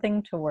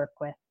something to work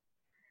with.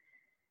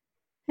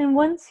 And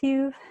once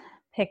you've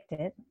picked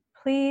it,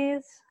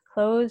 please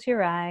close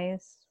your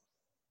eyes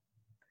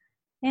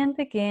and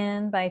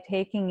begin by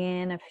taking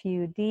in a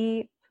few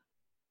deep,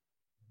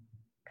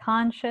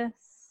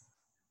 conscious,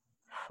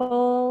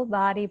 full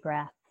body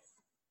breaths.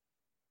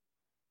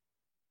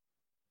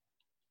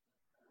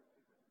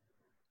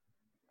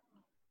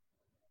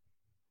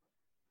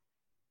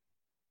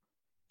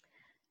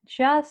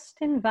 Just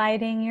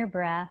inviting your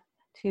breath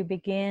to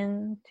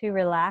begin to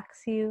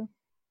relax you.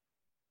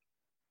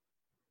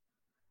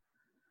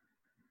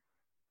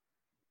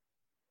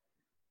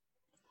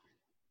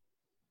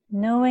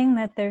 Knowing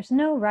that there's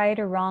no right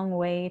or wrong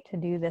way to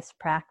do this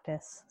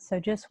practice. So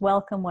just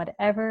welcome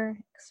whatever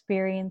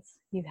experience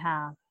you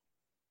have.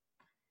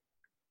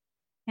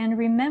 And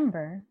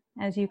remember,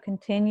 as you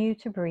continue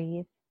to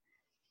breathe,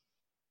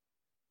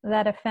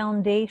 that a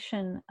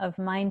foundation of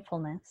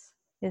mindfulness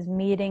is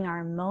meeting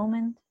our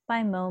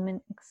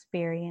moment-by-moment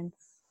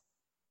experience,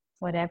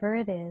 whatever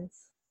it is,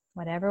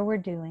 whatever we're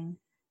doing,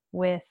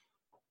 with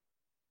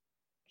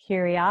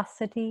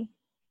curiosity,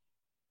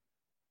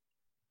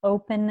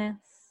 openness,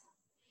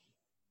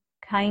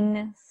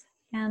 kindness,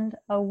 and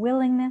a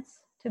willingness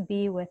to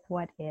be with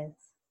what is.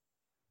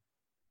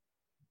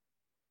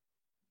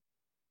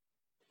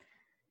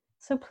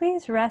 So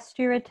please rest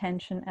your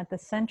attention at the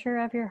center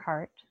of your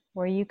heart,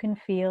 where you can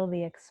feel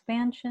the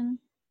expansion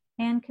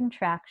and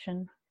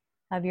contraction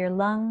of your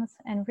lungs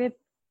and ribs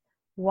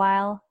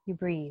while you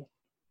breathe.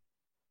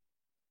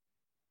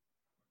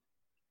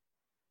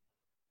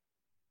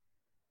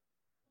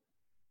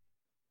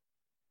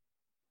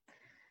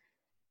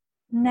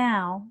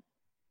 Now,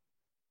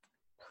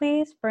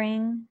 please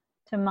bring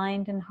to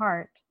mind and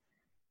heart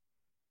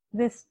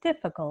this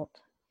difficult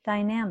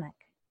dynamic.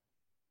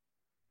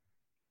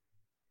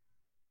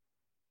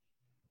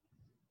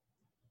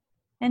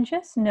 And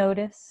just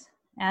notice,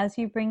 as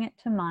you bring it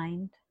to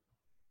mind,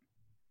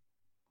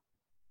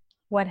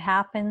 what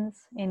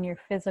happens in your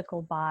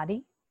physical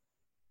body.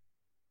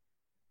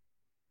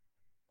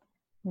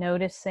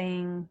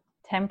 Noticing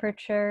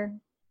temperature,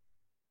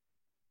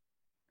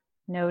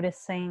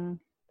 noticing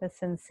the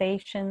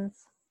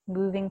sensations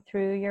moving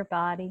through your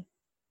body.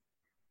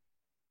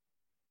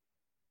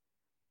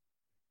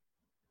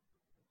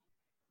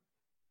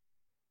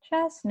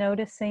 Just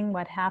noticing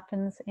what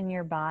happens in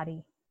your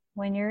body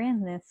when you're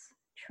in this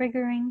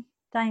triggering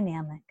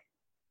dynamic.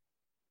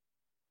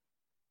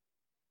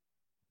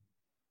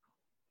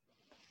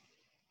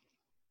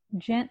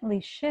 Gently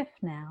shift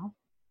now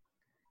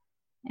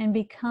and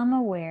become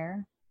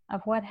aware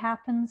of what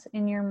happens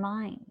in your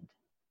mind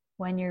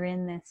when you're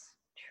in this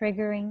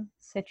triggering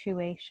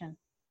situation.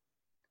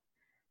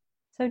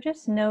 So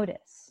just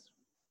notice,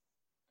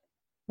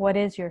 what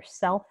is your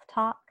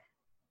self-talk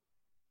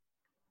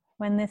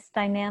when this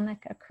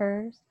dynamic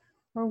occurs,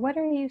 or what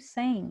are you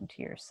saying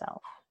to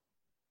yourself?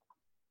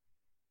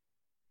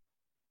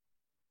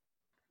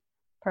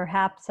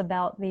 Perhaps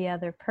about the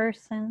other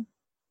person,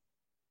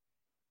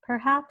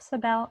 perhaps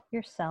about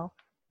yourself.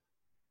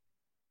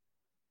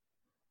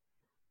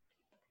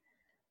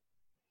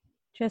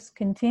 Just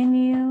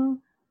continue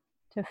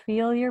to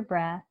feel your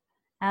breath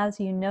as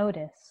you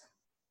notice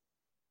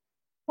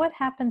what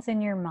happens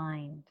in your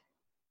mind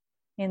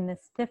in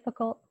this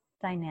difficult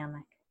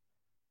dynamic.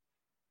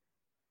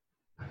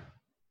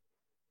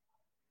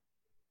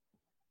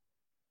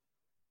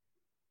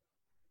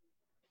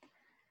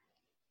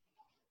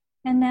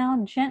 And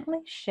now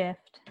gently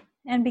shift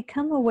and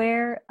become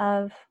aware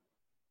of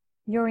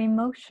your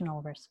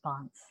emotional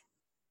response.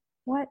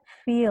 What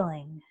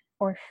feeling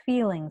or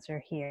feelings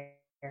are here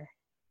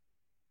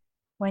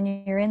when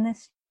you're in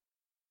this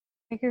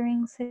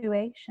triggering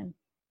situation?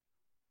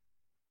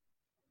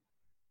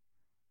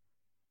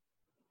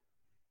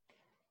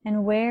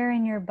 And where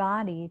in your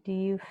body do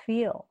you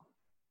feel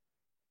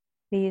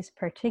these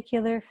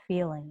particular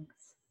feelings?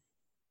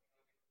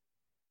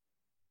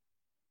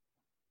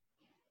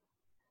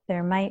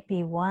 There might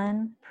be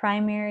one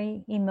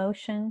primary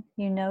emotion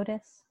you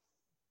notice.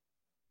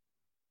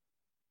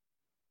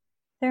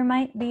 There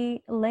might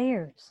be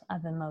layers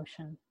of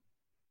emotion.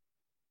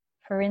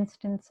 For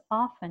instance,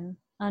 often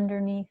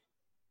underneath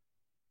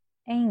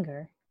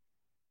anger,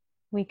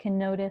 we can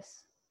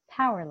notice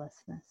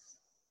powerlessness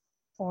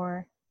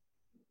or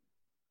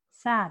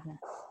sadness.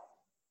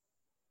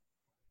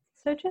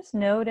 So just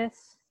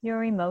notice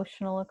your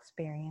emotional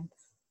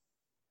experience,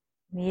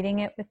 meeting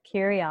it with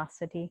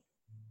curiosity.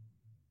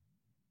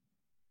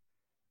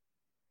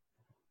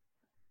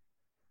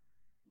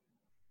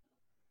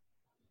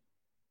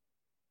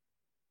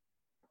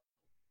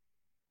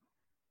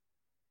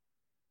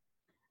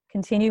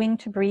 Continuing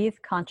to breathe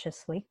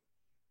consciously.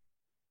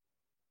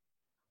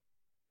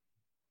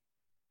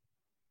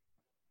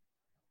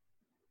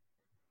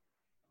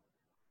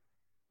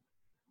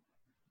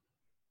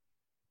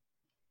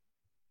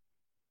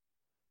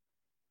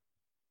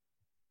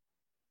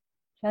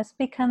 Just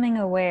becoming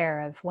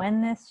aware of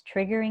when this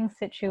triggering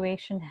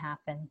situation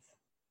happens.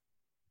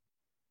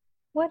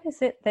 What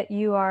is it that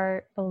you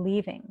are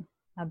believing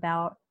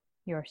about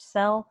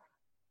yourself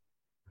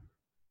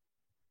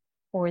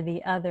or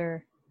the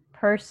other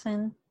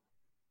person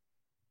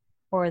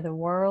or the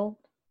world?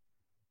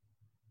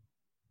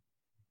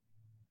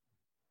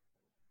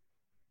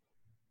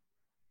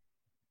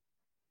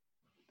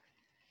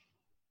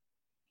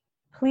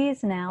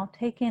 Please now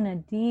take in a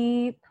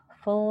deep,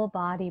 full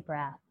body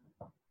breath.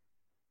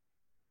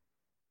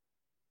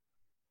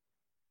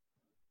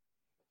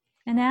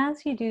 And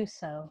as you do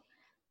so,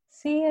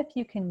 see if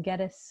you can get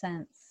a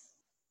sense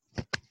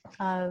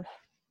of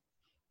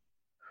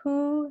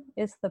who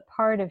is the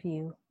part of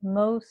you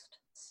most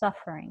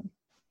suffering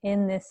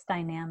in this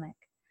dynamic.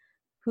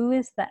 Who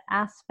is the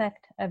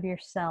aspect of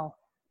yourself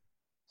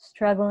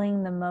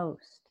struggling the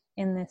most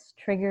in this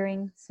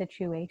triggering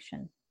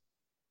situation?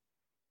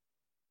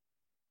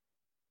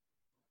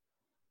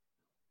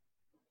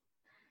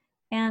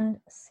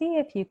 And see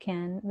if you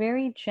can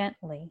very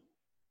gently,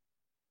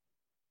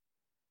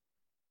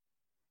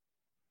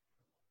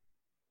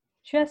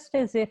 just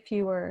as if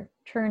you were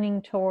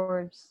turning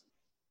towards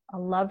a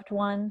loved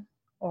one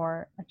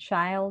or a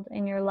child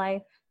in your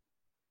life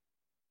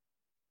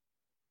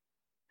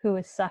who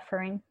is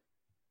suffering,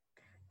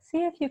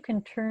 see if you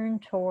can turn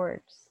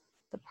towards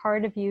the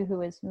part of you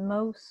who is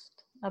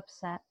most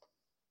upset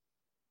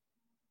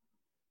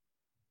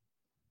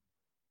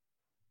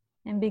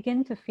and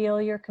begin to feel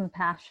your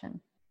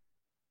compassion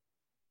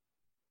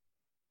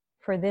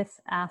for this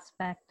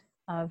aspect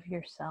of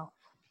yourself.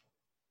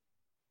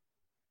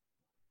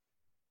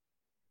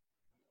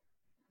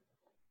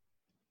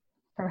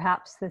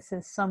 Perhaps this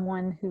is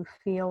someone who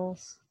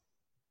feels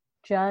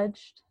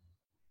judged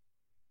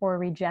or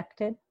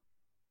rejected.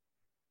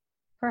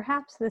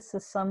 Perhaps this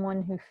is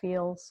someone who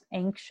feels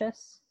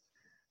anxious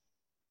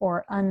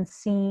or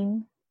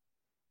unseen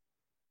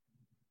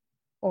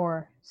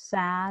or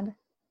sad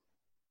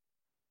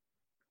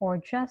or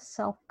just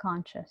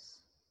self-conscious.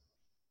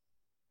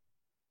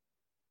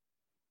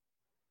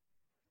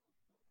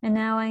 And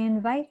now I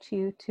invite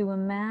you to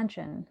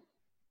imagine,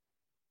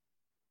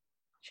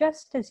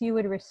 just as you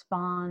would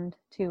respond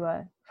to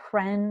a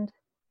friend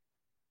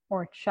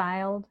or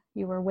child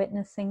you were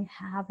witnessing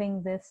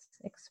having this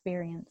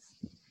experience,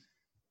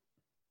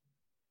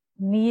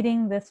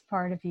 meeting this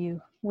part of you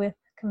with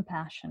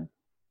compassion.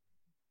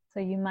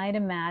 So you might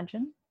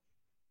imagine,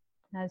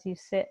 as you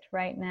sit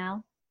right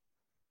now,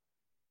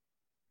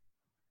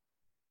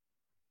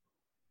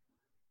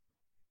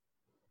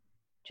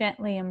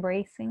 gently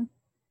embracing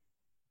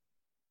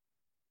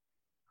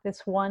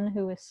this one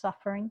who is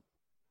suffering.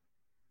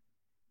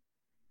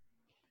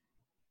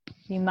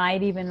 You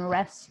might even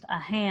rest a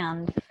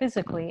hand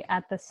physically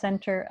at the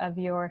center of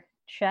your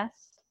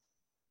chest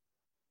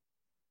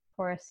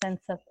for a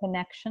sense of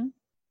connection.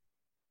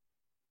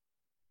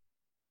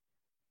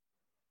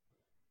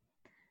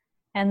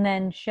 And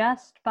then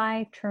just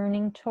by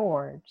turning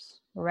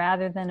towards,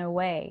 rather than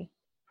away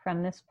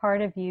from this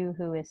part of you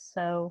who is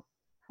so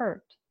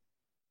hurt,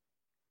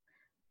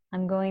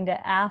 I'm going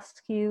to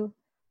ask you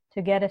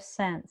to get a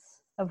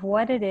sense of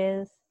what it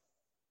is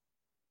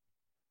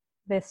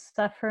this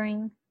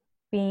suffering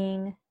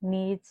being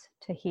needs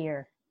to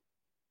hear.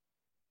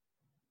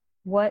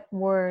 What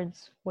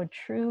words would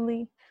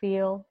truly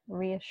feel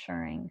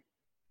reassuring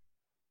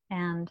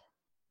and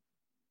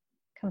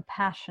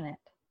compassionate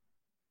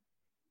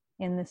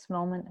in this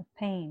moment of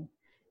pain?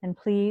 And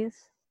please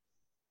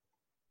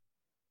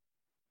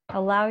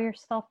allow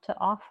yourself to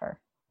offer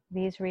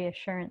these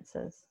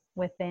reassurances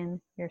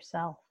within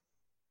yourself.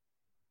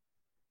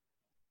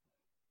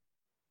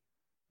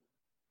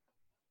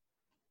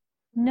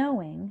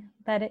 knowing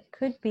that it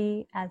could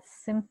be as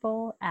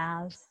simple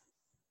as,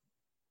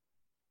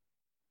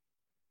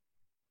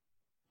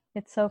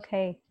 it's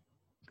okay,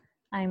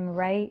 I'm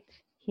right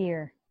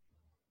here.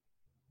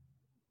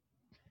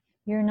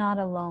 You're not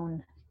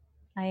alone.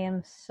 I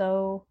am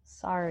so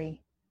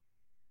sorry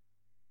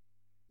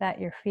that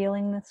you're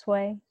feeling this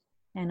way,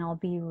 and I'll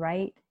be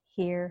right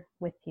here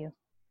with you.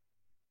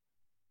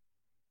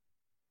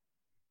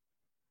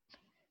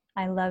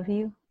 I love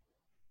you.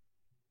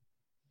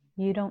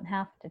 You don't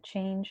have to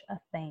change a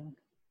thing.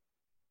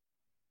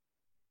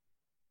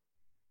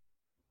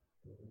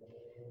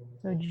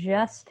 So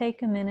just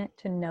take a minute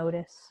to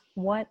notice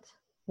what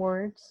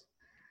words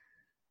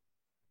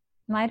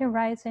might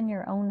arise in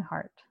your own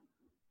heart.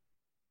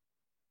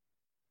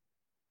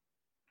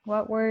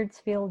 What words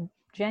feel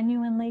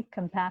genuinely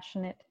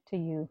compassionate to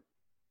you?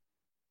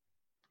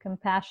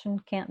 Compassion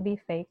can't be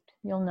faked.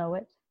 You'll know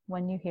it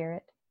when you hear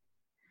it.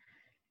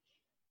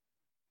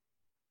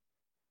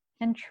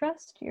 And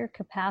trust your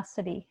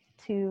capacity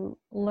to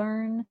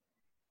learn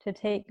to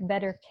take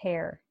better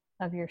care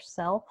of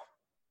yourself,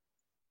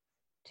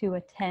 to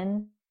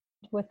attend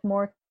with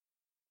more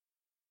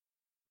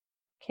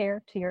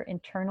care to your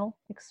internal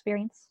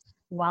experience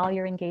while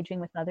you're engaging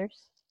with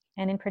others,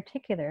 and in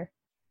particular,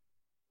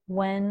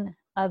 when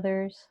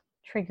others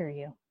trigger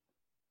you.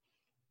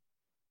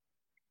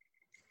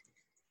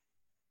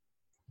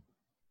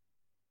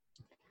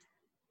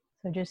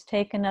 So just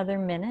take another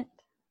minute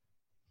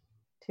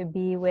to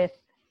be with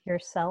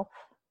yourself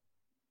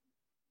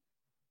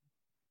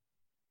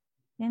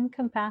in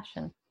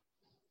compassion.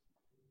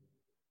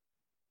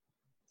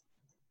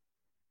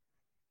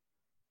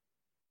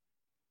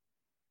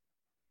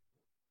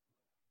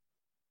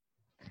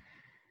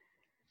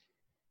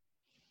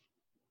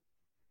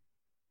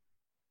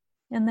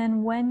 And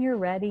then when you're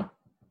ready,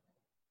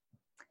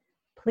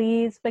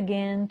 please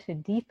begin to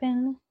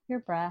deepen your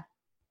breath.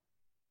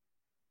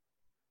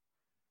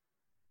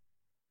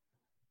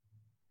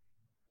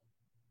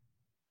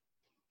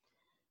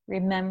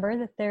 Remember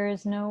that there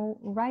is no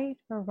right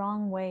or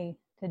wrong way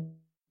to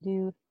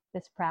do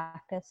this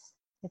practice.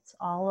 It's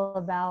all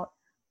about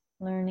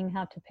learning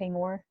how to pay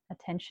more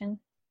attention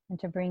and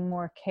to bring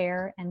more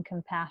care and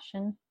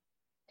compassion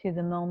to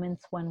the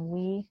moments when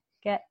we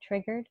get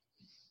triggered.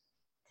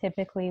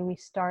 Typically, we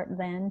start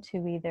then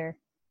to either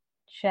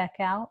check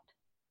out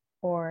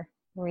or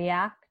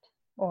react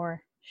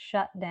or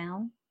shut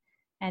down.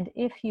 And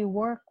if you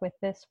work with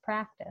this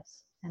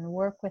practice and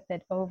work with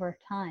it over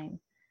time,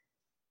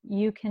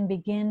 you can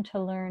begin to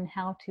learn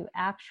how to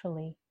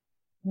actually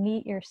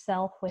meet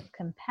yourself with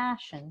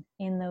compassion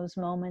in those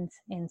moments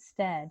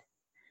instead,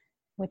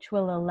 which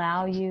will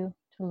allow you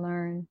to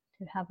learn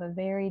to have a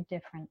very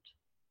different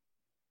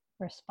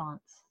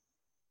response.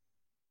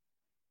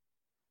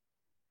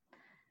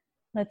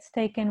 Let's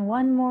take in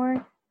one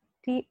more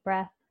deep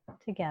breath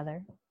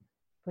together,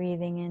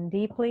 breathing in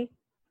deeply,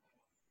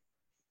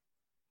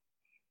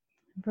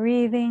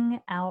 breathing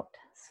out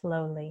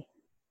slowly.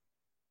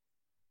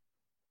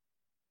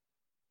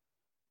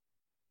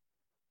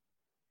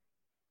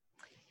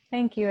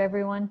 Thank you,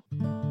 everyone.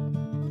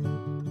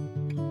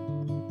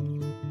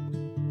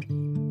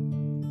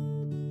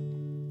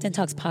 Den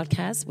Talks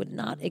podcast would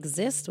not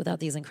exist without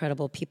these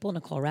incredible people: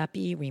 Nicole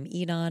Rappi, Reem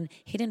Edon,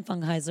 Hayden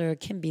Fungheiser,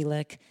 Kim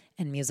Bielik,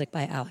 and music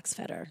by Alex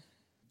Feder.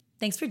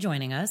 Thanks for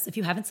joining us. If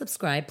you haven't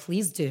subscribed,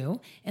 please do.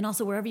 And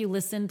also, wherever you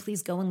listen,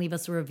 please go and leave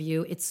us a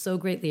review. It's so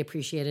greatly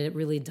appreciated. It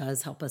really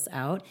does help us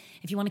out.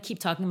 If you want to keep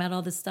talking about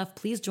all this stuff,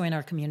 please join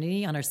our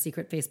community on our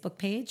secret Facebook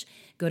page.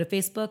 Go to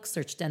Facebook,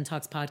 search Den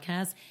Talks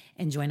Podcast,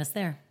 and join us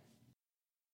there.